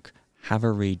a look, have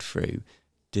a read through,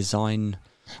 design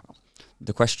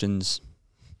the questions,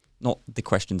 not the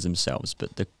questions themselves,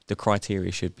 but the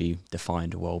criteria should be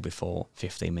defined well before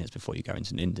 15 minutes before you go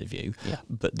into an interview. Yeah.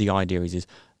 But the idea is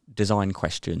design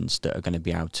questions that are going to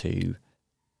be able to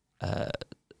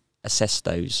assess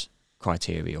those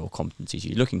criteria or competencies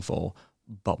you're looking for,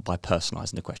 but by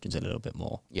personalising the questions a little bit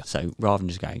more. Yeah. So rather than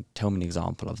just going, tell me an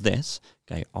example of this,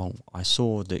 go, oh, I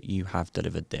saw that you have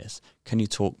delivered this. Can you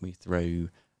talk me through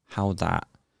how that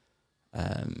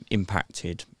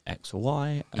impacted X or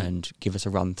Y, and give us a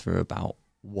run through about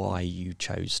why you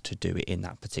chose to do it in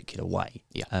that particular way.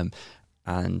 Yeah.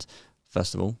 And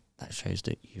first of all, that shows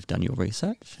that you've done your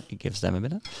research. It gives them a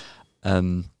minute.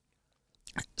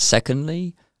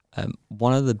 Secondly,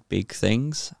 one of the big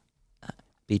things,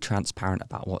 be transparent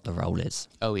about what the role is.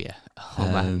 Oh yeah.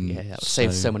 Oh man. Yeah. That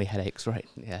saves so many headaches, right?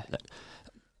 Yeah.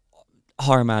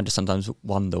 Hiring managers sometimes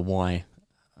wonder why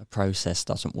a process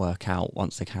doesn't work out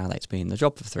once the candidate's been in the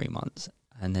job for 3 months.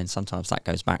 And then sometimes that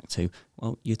goes back to,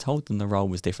 well, you told them the role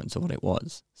was different to what it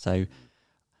was. So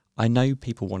I know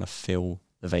people want to fill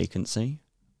the vacancy,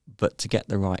 but to get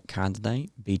the right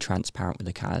candidate, be transparent with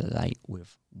the candidate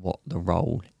with what the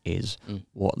role is,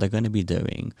 what they're going to be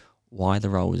doing, why the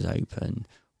role is open,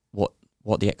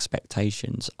 what the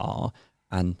expectations are,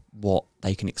 and what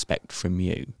they can expect from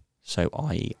you. So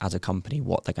i.e., as a company,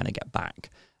 what they're going to get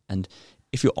back. And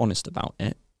if you're honest about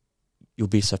it, you'll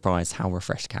be surprised how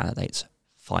refreshed candidates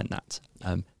find that.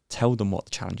 Tell them what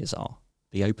the challenges are.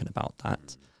 Be open about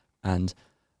that. And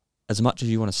as much as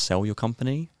you want to sell your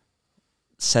company,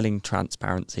 selling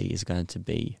transparency is going to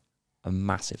be a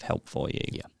massive help for you.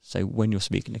 Yeah. So when you're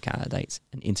speaking to candidates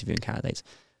and interviewing candidates,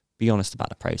 be honest about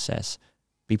the process,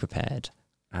 be prepared,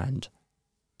 and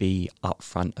be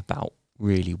upfront about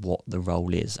really what the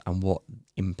role is and what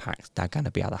impact they're going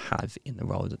to be able to have in the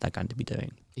role that they're going to be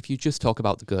doing. If you just talk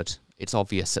about the good, it's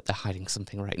obvious that they're hiding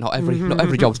something, right? Not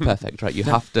every job's perfect, right? You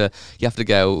have to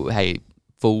go, hey,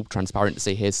 full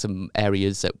transparency. Here's some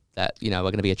areas that are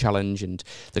going to be a challenge, and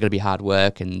they're going to be hard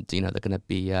work, and they're going to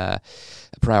be a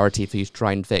priority for you to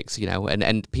try and fix.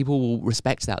 And people will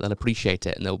respect that. They'll appreciate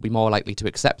it, and they'll be more likely to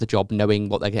accept the job knowing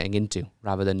what they're getting into,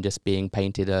 rather than just being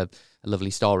painted a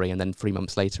lovely story, and then 3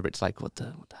 months later it's like, what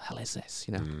the hell is this?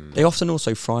 They often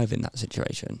also thrive in that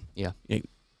situation. Yeah.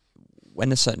 When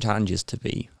there's certain challenges to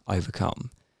be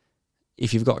overcome,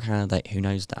 if you've got a candidate who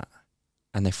knows that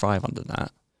and they thrive under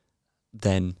that,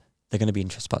 then they're going to be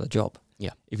interested by the job.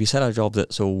 Yeah. If you sell a job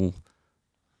that's all,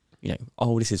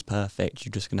 oh, this is perfect,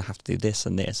 you're just going to have to do this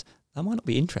and this, that might not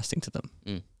be interesting to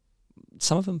them.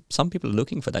 Some people are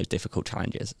looking for those difficult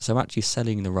challenges. So actually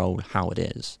selling the role how it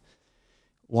is,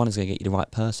 one is going to get you the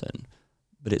right person,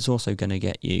 but it's also going to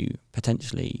get you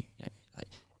potentially,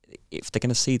 if they're going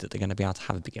to see that they're going to be able to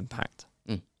have a big impact.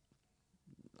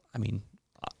 I mean,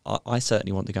 I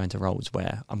certainly want to go into roles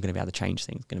where I'm going to be able to change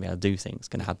things, going to be able to do things,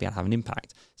 going to be able to have an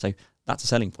impact. So that's a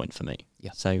selling point for me.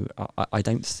 Yeah. So I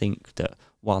don't think that,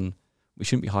 one, we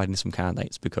shouldn't be hiding some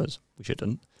candidates because we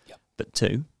shouldn't. Yeah. But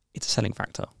two, it's a selling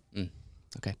factor.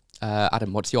 Okay.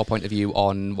 Adam, what's your point of view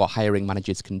on what hiring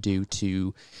managers can do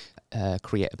to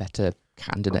create a better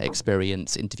candidate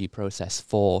experience interview process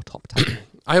for top talent?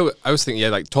 I was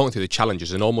thinking, like talking through the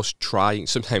challenges and almost trying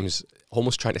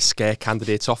to scare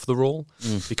candidates off the role,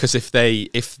 because if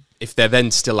they're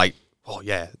then still like, oh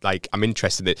yeah, like I'm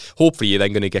interested in it, hopefully you're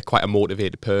then going to get quite a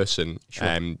motivated person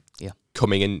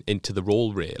coming into the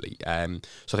role really.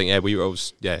 So I think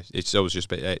it's always just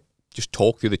just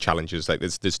talk through the challenges. Like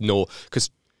there's no, because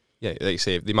yeah, like you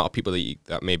say, the amount of people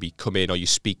that maybe come in or you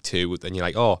speak to, and you're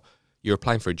like, oh, you're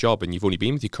applying for a job and you've only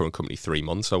been with your current company 3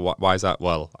 months. So why is that?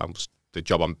 Well, the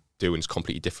job I'm doing is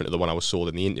completely different to the one I was sold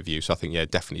in the interview. So I think, yeah,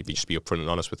 definitely just be upfront and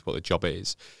honest with what the job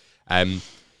is. And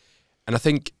I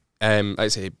think, like I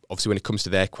say, obviously when it comes to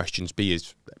their questions, be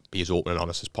as open and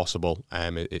honest as possible.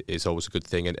 It is always a good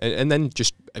thing, and then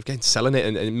just again selling it,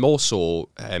 and more so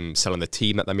selling the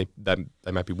team that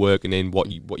they might be working in,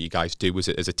 what you guys do as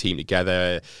a team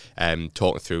together,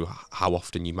 talking through how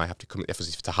often you might have to come. If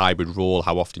it's a hybrid role,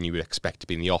 how often you would expect to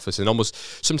be in the office, and almost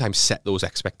sometimes set those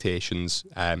expectations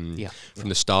from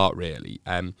the start, really.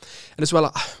 And as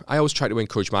well, I always try to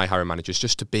encourage my hiring managers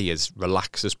just to be as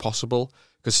relaxed as possible,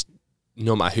 because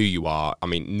no matter who you are, I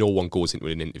mean, no one goes into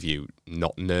an interview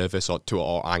not nervous or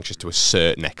anxious to a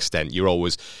certain extent. You're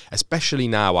always, especially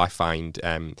now, I find,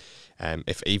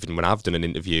 if even when I've done an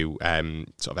interview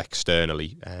sort of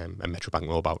externally, and Metro Bank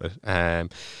know about it,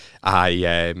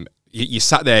 you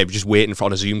sat there just waiting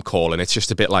on a Zoom call, and it's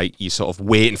just a bit like you're sort of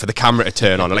waiting for the camera to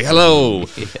turn on, and like, hello.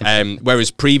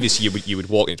 Whereas previously you would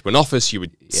walk into an office, you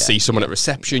would see someone at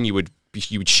reception, you would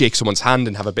shake someone's hand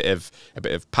and have a bit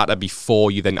of patter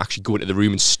before you then actually go into the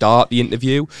room and start the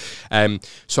interview.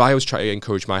 So I always try to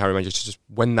encourage my hiring managers to just,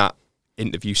 when that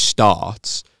interview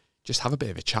starts, just have a bit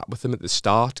of a chat with them at the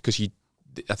start, because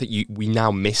I think we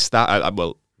now miss that.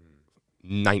 Well,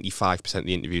 95% of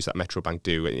the interviews that Metro Bank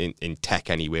do in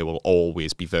tech anyway will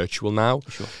always be virtual now.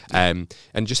 Sure. And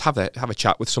just have a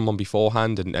chat with someone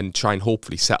beforehand and try and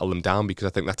hopefully settle them down, because I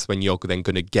think that's when you're then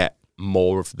going to get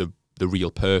more of the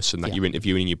real person that you're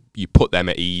interviewing. You put them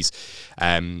at ease,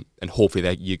 and hopefully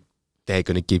they're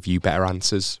going to give you better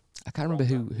answers. I can't remember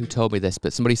who told me this,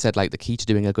 but somebody said like the key to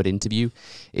doing a good interview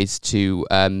is to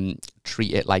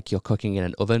treat it like you're cooking in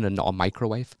an oven and not a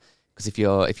microwave. Because if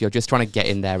you're just trying to get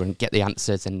in there and get the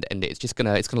answers, and it's just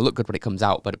gonna look good when it comes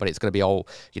out, but it's gonna be all,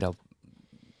 you know,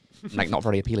 like not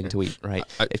very appealing to eat, right?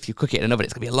 If you cook it in an oven,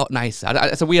 it's gonna be a lot nicer.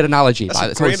 It's a weird analogy.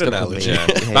 That's a great analogy.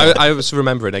 I also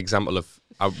remember an example of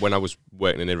when I was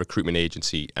working in a recruitment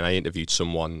agency, and I interviewed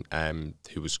someone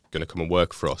who was going to come and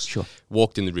work for us. Sure.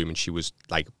 Walked in the room and she was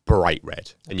like bright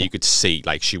red, and you could see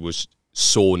like she was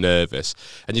so nervous.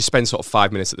 And you spend sort of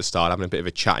 5 minutes at the start having a bit of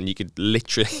a chat, and you could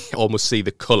literally almost see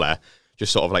the colour,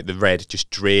 just sort of like the red just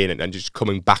draining and just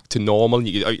coming back to normal. And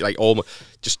you could, like almost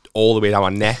just all the way down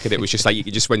her neck, and it was just like you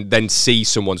could just then see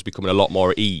someone's becoming a lot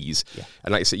more at ease. Yeah.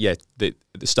 And like I said, the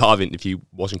start of the interview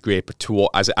wasn't great, but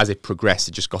as it progressed,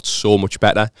 it just got so much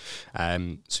better.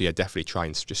 So yeah, definitely try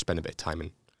and just spend a bit of time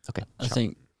and. Okay, I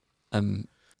think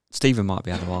Stephen might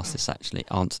be able to answer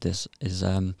this. Is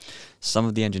some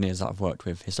of the engineers that I've worked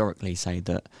with historically say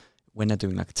that when they're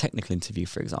doing like a technical interview,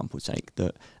 for example's sake,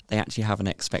 that they actually have an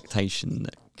expectation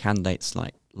that candidates'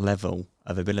 like level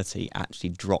of ability actually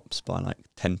drops by like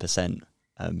 10%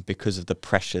 because of the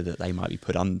pressure that they might be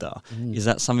put under. Is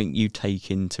that something you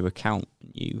take into account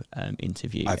when you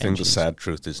interview? I think the sad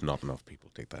truth is not enough people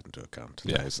take that into account.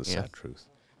 Yeah. That is the sad truth.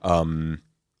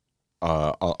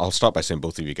 I'll start by saying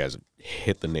both of you guys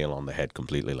hit the nail on the head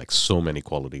completely. Like so many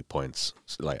quality points.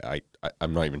 Like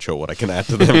I'm not even sure what I can add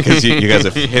to them, because you guys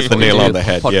have hit the nail on the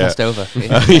head. Podcast over.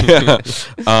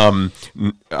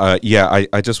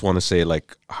 I just want to say,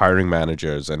 like, hiring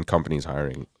managers and companies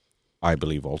hiring, I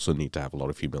believe, also need to have a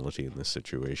lot of humility in this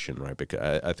situation, right?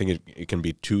 Because I think it can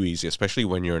be too easy, especially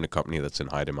when you're in a company that's in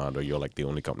high demand, or you're like the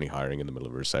only company hiring in the middle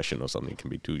of a recession or something. It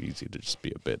can be too easy to just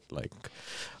be a bit like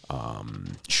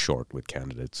short with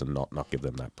candidates and not give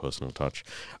them that personal touch.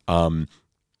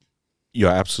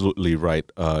 You're absolutely right.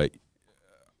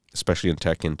 Especially in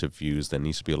tech interviews, there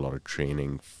needs to be a lot of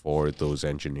training for those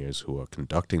engineers who are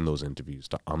conducting those interviews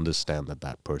to understand that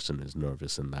that person is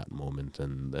nervous in that moment,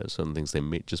 and there's some things they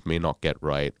may not get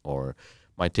right, or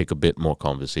might take a bit more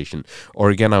conversation. Or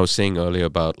again, I was saying earlier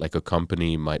about like a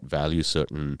company might value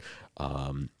certain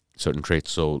traits.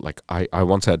 So like I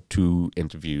once had 2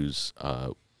 interviews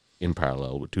in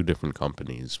parallel with 2 different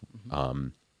companies.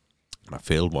 And I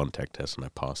failed one tech test and I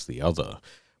passed the other.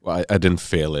 Well, I didn't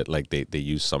fail it. Like they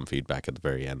used some feedback at the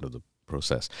very end of the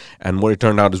process. And what it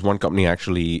turned out is one company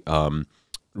actually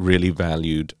really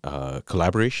valued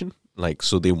collaboration. Like,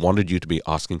 so they wanted you to be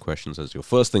asking questions as your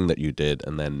first thing that you did,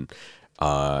 and then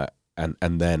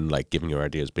and then like giving your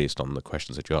ideas based on the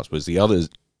questions that you asked. Whereas the other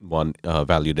one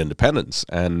valued independence,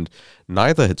 and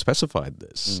neither had specified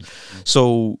this.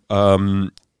 So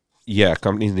yeah,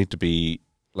 companies need to be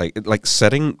like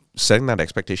setting that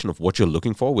expectation of what you're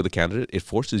looking for with a candidate. It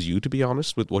forces you to be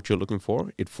honest with what you're looking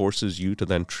for. It forces you to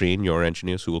then train your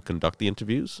engineers who will conduct the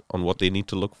interviews on what they need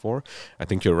to look for. I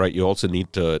think you're right. You also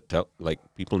need to tell, like,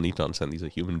 people need to understand these are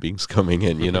human beings coming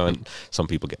in, you know, and some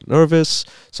people get nervous.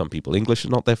 Some people, English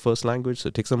is not their first language, so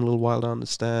it takes them a little while to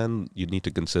understand. You need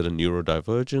to consider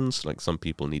neurodivergence. Like, some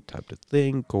people need time to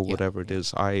think or whatever it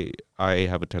is. I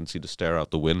have a tendency to stare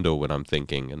out the window when I'm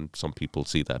thinking, and some people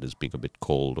see that as being a bit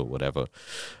cold or whatever.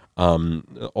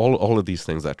 All of these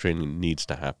things, that training needs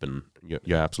to happen.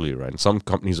 You're absolutely right. And some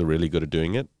companies are really good at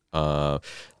doing it.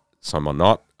 Some are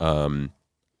not.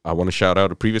 I want to shout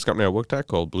out a previous company I worked at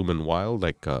called Bloom & Wild.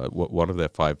 Like, one of their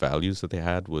 5 values that they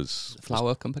had was...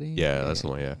 Flower company? Yeah, that's the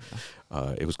one, yeah.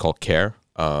 It was called CARE.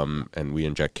 And we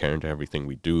inject care into everything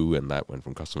we do, and that went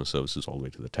from customer services all the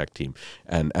way to the tech team.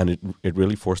 And it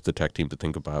really forced the tech team to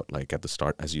think about, like, at the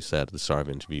start, as you said, at the start of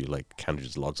the interview, like, candidate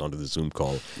just logs onto the Zoom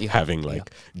call, having,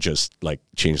 like, just, like,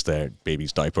 changed their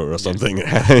baby's diaper or something,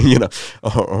 you know,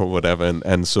 or whatever.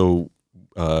 And so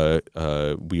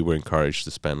we were encouraged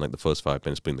to spend, like, the first 5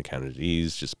 minutes being the candidate at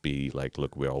ease, just be like,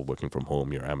 look, we're all working from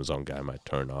home. Your Amazon guy might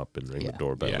turn up and ring the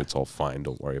doorbell. It's all fine.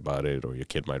 Don't worry about it. Or your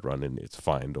kid might run in. It's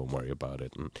fine. Don't worry about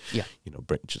it. And, you know,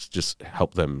 just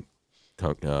help them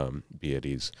be at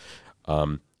ease.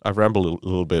 I've rambled a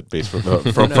little bit based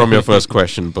from your first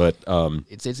question, but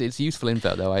it's useful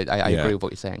info, though. I agree with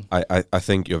what you're saying. I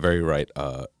think you're very right.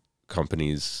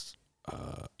 Companies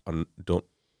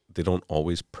don't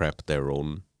always prep their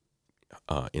own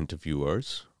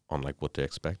interviewers on, like, what to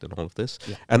expect and all of this.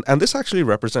 And this actually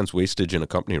represents wastage in a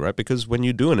company, right? Because when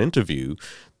you do an interview,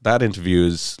 that interview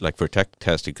is, like, for a tech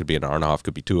test, it could be an hour and a half,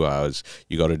 could be 2 hours.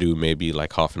 You got to do maybe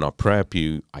like half an hour prep.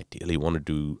 You ideally want to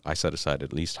do, I set aside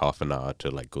at least half an hour to,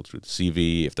 like, go through the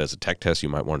CV. If there's a tech test, you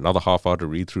might want another half hour to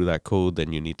read through that code.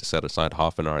 Then you need to set aside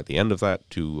half an hour at the end of that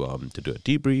to do a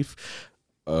debrief.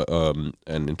 An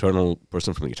internal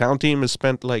person from the account team has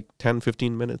spent like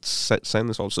 10-15 minutes saying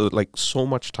this also. Like, so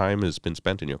much time has been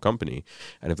spent in your company,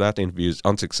 and if that interview is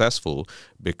unsuccessful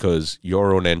because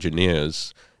your own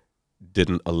engineers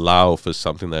didn't allow for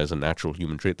something that is a natural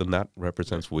human trait, then that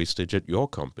represents wastage at your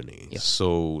company.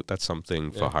 So that's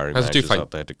something for hiring managers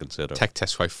out there to consider. Tech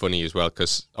tests quite funny as well,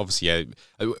 because obviously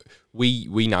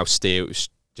we now just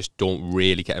don't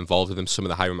really get involved with them. Some of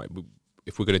the hiring,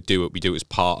 if we're going to do it, we do it as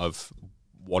part of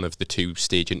one of the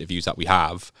 2-stage interviews that we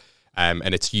have,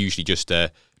 and it's usually just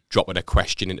dropping a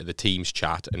question into the Teams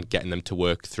chat and getting them to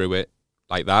work through it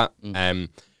like that.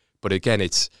 But again,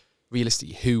 it's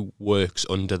realistically, who works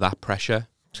under that pressure?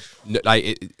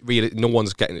 No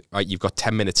one's getting, right, you've got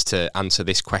 10 minutes to answer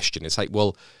this question. It's like,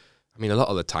 well, I mean, a lot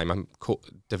of the time,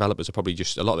 developers are probably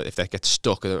just, a lot of it, if they get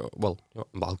stuck, well,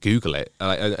 I'll Google it.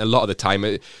 A lot of the time,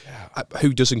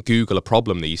 who doesn't Google a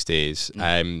problem these days?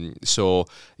 So,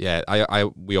 yeah,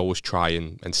 we always try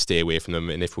and stay away from them.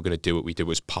 And if we're going to do it, we do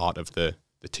it as part of the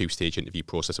 2-stage interview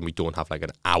process, and we don't have like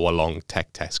an hour-long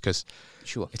tech test, because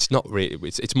it's not really,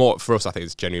 it's more, for us, I think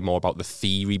it's generally more about the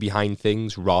theory behind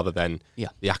things rather than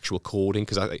the actual coding,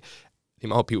 because I think the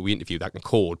amount of people we interview that can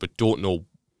code but don't know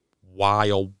why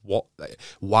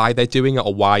they're doing it,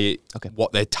 or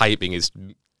what they're typing is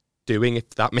doing, if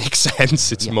that makes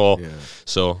sense. It's more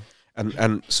so.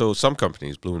 And so some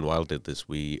companies, Bloom & Wild did this.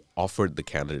 We offered the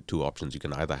candidate 2 options. You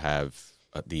can either have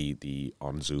the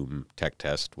on Zoom tech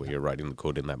test where you're writing the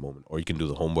code in that moment, or you can do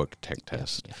the homework tech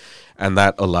test. And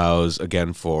that allows,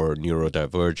 again, for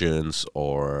neurodivergence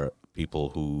or people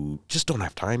who just don't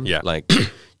have time. Like,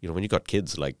 you know, when you got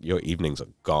kids, like, your evenings are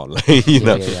gone. You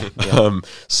know,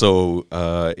 so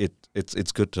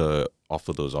it's good to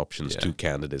offer those options to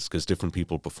candidates, because different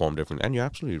people perform different. And you're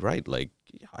absolutely right. Like,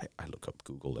 I look up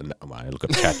Google and I look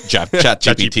up Chat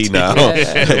GPT now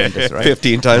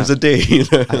 15 times a day. You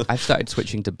know? I've started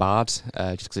switching to Bard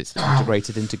just because it's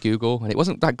integrated into Google, and it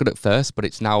wasn't that good at first, but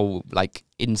it's now like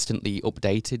instantly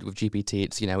updated with GPT.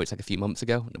 It's, you know, it's like a few months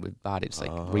ago. With Bard, it's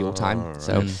like real time,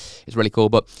 so it's really cool.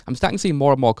 But I'm starting to see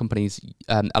more and more companies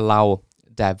allow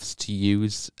devs to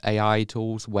use AI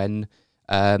tools when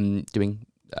doing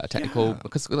technical,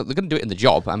 because they're going to do it in the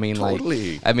job. I mean,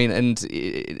 and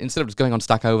instead of just going on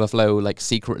Stack Overflow like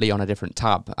secretly on a different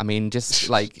tab, I mean, just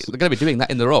like they're going to be doing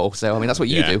that in the role. So I mean, that's what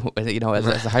you do, you know,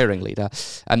 as a hiring leader.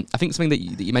 And I think something that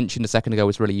you mentioned a second ago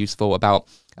was really useful about.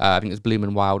 I think it was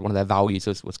Bloom & Wild. One of their values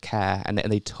was care, and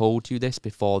they told you this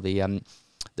before the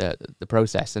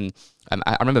process. And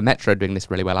I remember Metro doing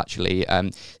this really well, actually.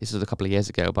 This was a couple of years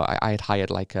ago, but I had hired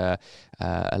like a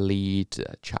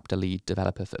chapter lead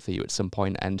developer for you at some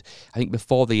point, and I think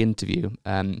before the interview,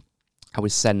 I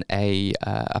was sent a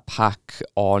pack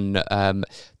on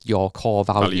your core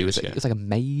values. Yeah. It's like a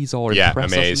maze or Yeah,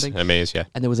 impress or something. a maze, yeah.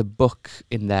 And there was a book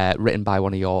in there written by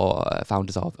one of your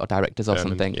founders or directors or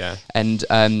something. Yeah. And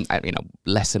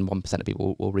less than 1% of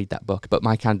people will read that book. But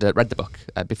my candidate read the book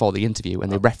before the interview,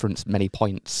 and they referenced many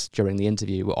points during the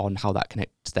interview on how that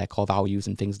connects to their core values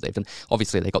and things that they've done.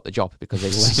 Obviously, they got the job because they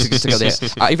were to go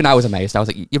there. Even I was amazed. I was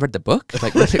like, "You read the book?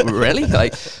 Like, really?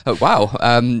 Like, oh, wow.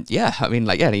 Yeah. I mean,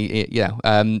 like, yeah.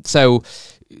 So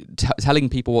telling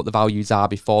people what the values are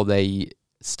before they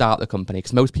start the company,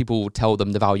 because most people tell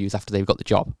them the values after they've got the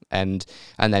job, and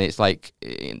then it's like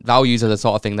values are the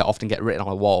sort of thing that often get written on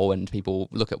a wall and people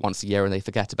look at once a year and they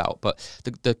forget about. But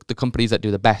the companies that do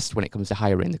the best when it comes to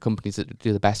hiring, the companies that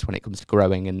do the best when it comes to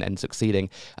growing and succeeding,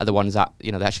 are the ones that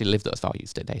they actually live those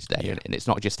values day to day. And it's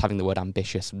not just having the word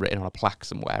ambitious written on a plaque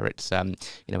somewhere. It's in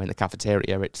the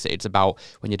cafeteria. It's about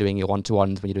when you're doing your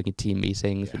one-to-ones, when you're doing your team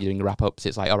meetings, when you're doing your wrap-ups.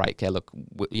 It's like, all right, okay, look,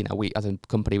 we as a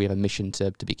company, we have a mission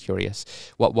to be curious.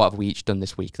 What have we each done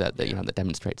this week that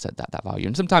demonstrates that value?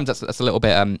 And sometimes that's a little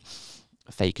bit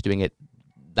fake doing it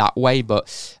that way,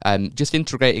 but just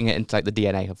integrating it into like the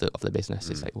DNA of the business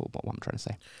is like what I'm trying to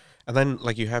say. And then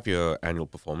like you have your annual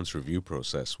performance review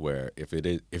process, where if it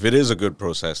is a good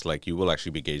process, like you will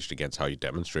actually be gauged against how you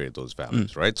demonstrated those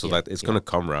values, right? So that it's going to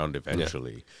come around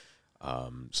eventually.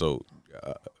 So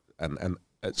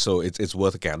it's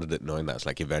worth a candidate knowing that it's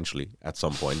like eventually at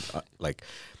some point,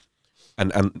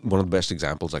 And one of the best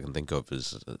examples I can think of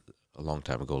is a long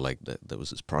time ago, like there was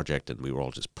this project and we were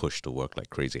all just pushed to work like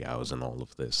crazy hours and all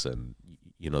of this. And,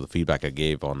 the feedback I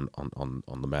gave on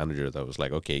the manager, that was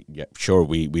like, okay, yeah, sure,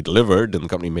 we delivered and the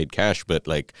company made cash, but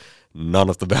like none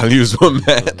of the values were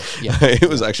met. It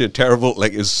was actually terrible,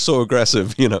 like it was so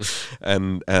aggressive,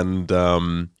 and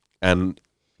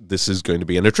this is going to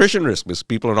be an attrition risk because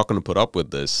people are not going to put up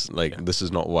with this. Like, this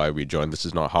is not why we joined. This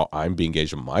is not how I'm being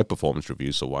engaged in my performance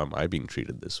review. So why am I being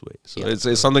treated this way? So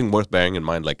it's something worth bearing in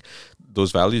mind. Like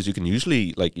those values, you can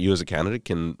usually, like you as a candidate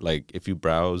can, like if you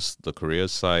browse the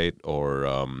careers site or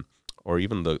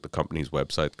even the company's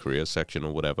website, career section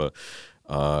or whatever,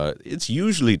 it's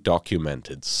usually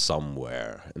documented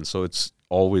somewhere. And so it's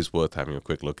always worth having a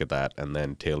quick look at that and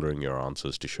then tailoring your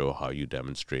answers to show how you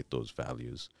demonstrate those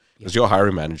values. Because your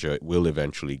hiring manager will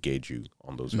eventually gauge you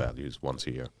on those values once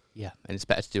a year. Yeah, and it's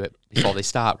better to do it before they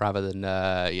start rather than,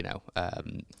 a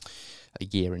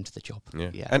year into the job.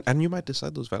 Yeah. And you might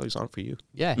decide those values aren't for you.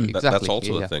 Yeah, exactly. That's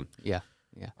also a thing. Yeah.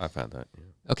 I found that.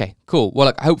 Yeah. Okay, cool.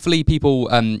 Well, hopefully people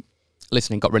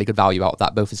listening got really good value out of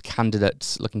that, both as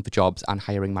candidates looking for jobs and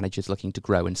hiring managers looking to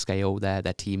grow and scale their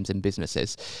teams and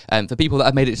businesses. For people that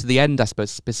have made it to the end, I suppose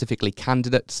specifically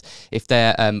candidates, if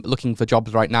they're looking for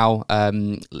jobs right now,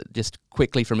 just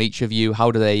quickly from each of you,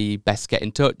 how do they best get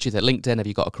in touch? Is it LinkedIn? Have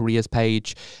you got a careers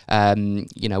page?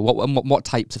 What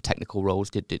types of technical roles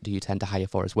do you tend to hire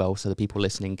for as well, so that people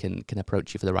listening can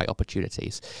approach you for the right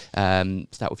opportunities?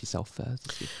 Start with yourself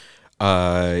first.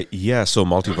 So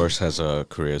Multiverse has a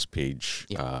careers page.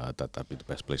 That'd be the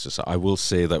best place to start. I will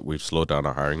say that we've slowed down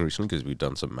our hiring recently because we've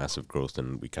done some massive growth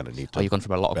and we kind of need to you've gone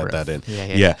from a lot of growth. That in.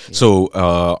 Yeah. So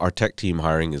our tech team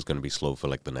hiring is going to be slow for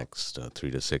like the next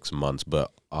 3 to 6 months,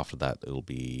 but after that it'll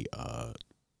be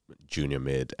junior,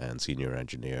 mid, and senior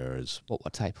engineers.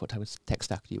 What type of tech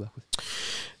stack do you work with?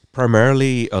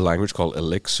 Primarily a language called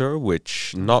Elixir,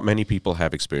 which not many people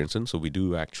have experience in. So we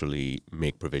do actually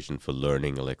make provision for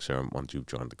learning Elixir once you've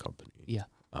joined the company. Yeah.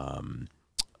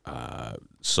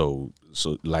 So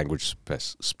language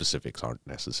specifics aren't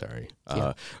necessary.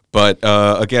 But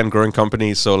again, growing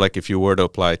companies. So like if you were to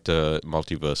apply to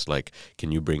Multiverse, like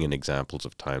can you bring in examples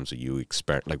of times that you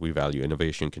experiment? Like we value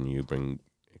innovation. Can you bring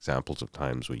examples of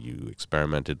times where you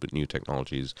experimented with new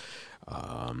technologies?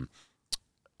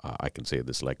 I can say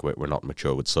this, like we're not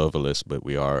mature with serverless, but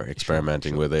we are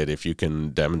experimenting with it. If you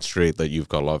can demonstrate that you've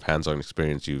got a lot of hands-on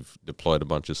experience, you've deployed a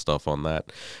bunch of stuff on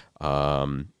that.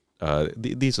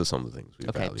 These are some of the things we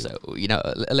value. So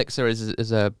Elixir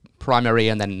is a primary,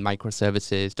 and then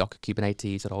microservices, Docker,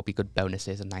 Kubernetes would all be good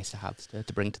bonuses and nice to have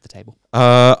to bring to the table.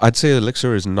 I'd say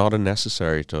Elixir is not a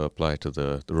necessary to apply to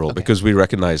the role because we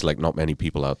recognize like not many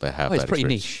people out there have that. It's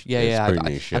pretty experience.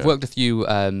 niche. I've worked a few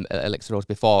Elixir roles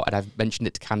before, and I've mentioned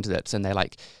it to candidates, and they're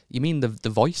like, "You mean the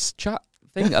voice chat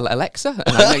thing, Alexa?"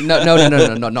 And I'm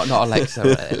like, no, not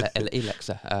Alexa,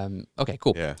 Alexa. Okay,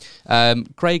 cool. Yeah.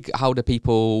 Craig, how do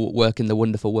people work in the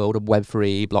wonderful world of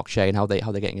Web3, blockchain? How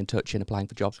they getting in touch and applying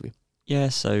for jobs with you? Yeah,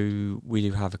 so we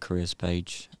do have a careers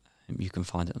page. You can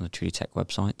find it on the Tree Tech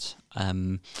website.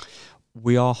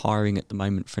 We are hiring at the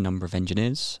moment for a number of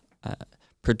engineers,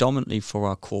 predominantly for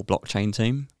our core blockchain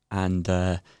team, and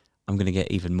I'm going to get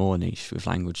even more niche with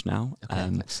language now.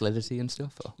 Like Solidity and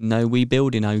stuff? Or? No, we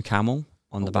build in OCaml.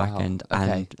 on the back end.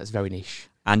 Okay, And that's very niche.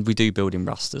 And we do build in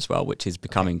Rust as well, which is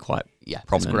becoming quite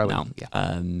prominent now.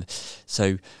 Yeah.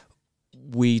 So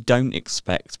we don't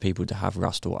expect people to have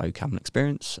Rust or OCaml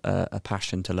experience, a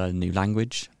passion to learn a new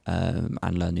language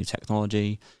and learn new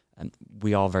technology. And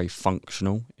we are very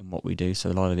functional in what we do, so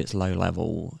a lot of it's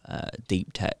low-level,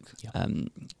 deep tech,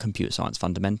 computer science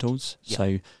fundamentals. Yeah.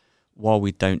 So while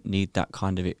we don't need that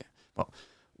kind of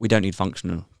we don't need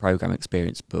functional program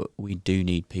experience, but we do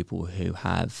need people who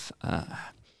have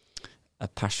a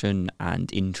passion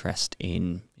and interest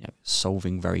in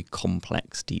solving very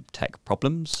complex deep tech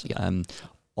problems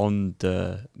on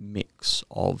the mix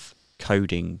of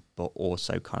coding, but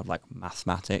also kind of like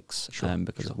mathematics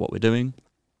because of what we're doing.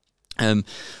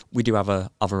 We do have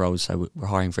other roles, so we're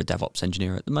hiring for a DevOps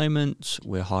engineer at the moment.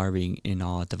 We're hiring in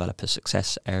our developer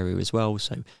success area as well,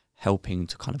 so helping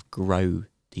to kind of grow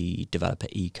the developer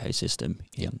ecosystem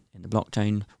in the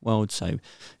blockchain world. So,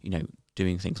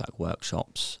 doing things like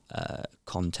workshops,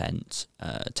 content,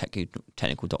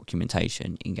 technical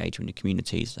documentation, engagement in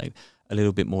communities. So a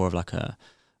little bit more of like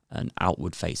an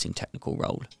outward-facing technical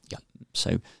role. Yeah.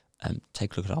 So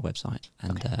take a look at our website,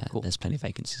 and cool. There's plenty of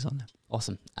vacancies on there.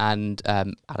 Awesome. And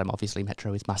Adam, obviously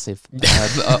Metro is massive.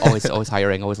 Always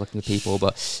hiring, always looking for people.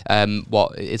 But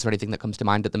what is there anything that comes to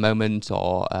mind at the moment,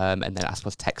 or and then I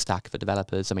suppose tech stack for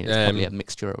developers? I mean, it's probably a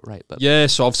mixture, right? But yeah.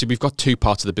 So obviously we've got two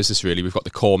parts of the business really. We've got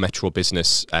the core Metro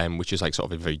business, which is like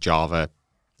sort of a very Java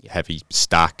heavy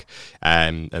stack,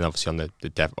 and obviously on the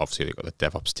dev, obviously they've got the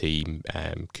DevOps team,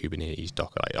 Kubernetes,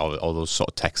 Docker, like all those sort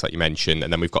of techs that you mentioned,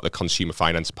 and then we've got the consumer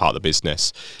finance part of the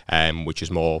business, which is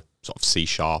more sort of C#,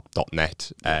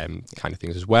 .NET kind of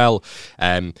things as well.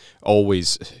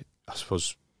 Always, I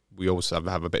suppose, we always have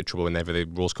a bit of trouble whenever the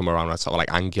roles come around, sort of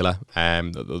like Angular,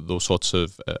 those sorts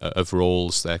of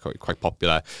roles. They're quite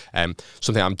popular.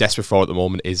 Something I'm desperate for at the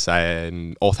moment is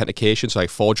authentication, so like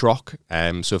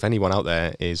ForgeRock. So if anyone out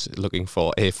there is looking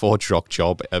for a ForgeRock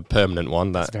job, a permanent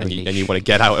one, and you want to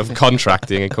get out of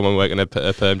contracting and come and work in a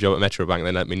perm job at Metro Bank,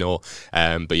 then let me know.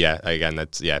 But yeah, again,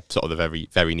 that's sort of the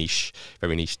very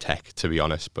niche tech, to be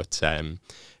honest. But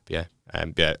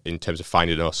in terms of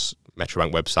finding us, Metro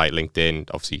Bank website, LinkedIn,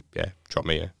 obviously, drop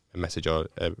me a message or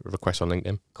a request on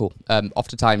LinkedIn. Cool.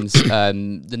 Oftentimes,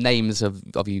 the names of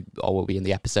you all will be in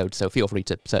the episode, so feel free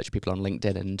to search people on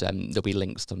LinkedIn, and there'll be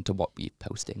links to what you're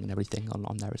posting and everything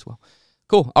on there as well.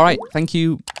 Cool. All right. Thank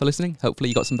you for listening. Hopefully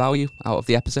you got some value out of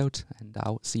the episode, and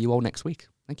I'll see you all next week.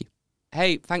 Thank you.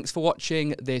 Hey, thanks for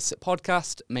watching this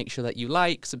podcast. Make sure that you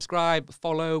like, subscribe,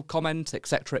 follow, comment,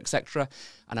 etc.,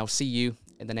 and I'll see you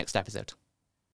in the next episode.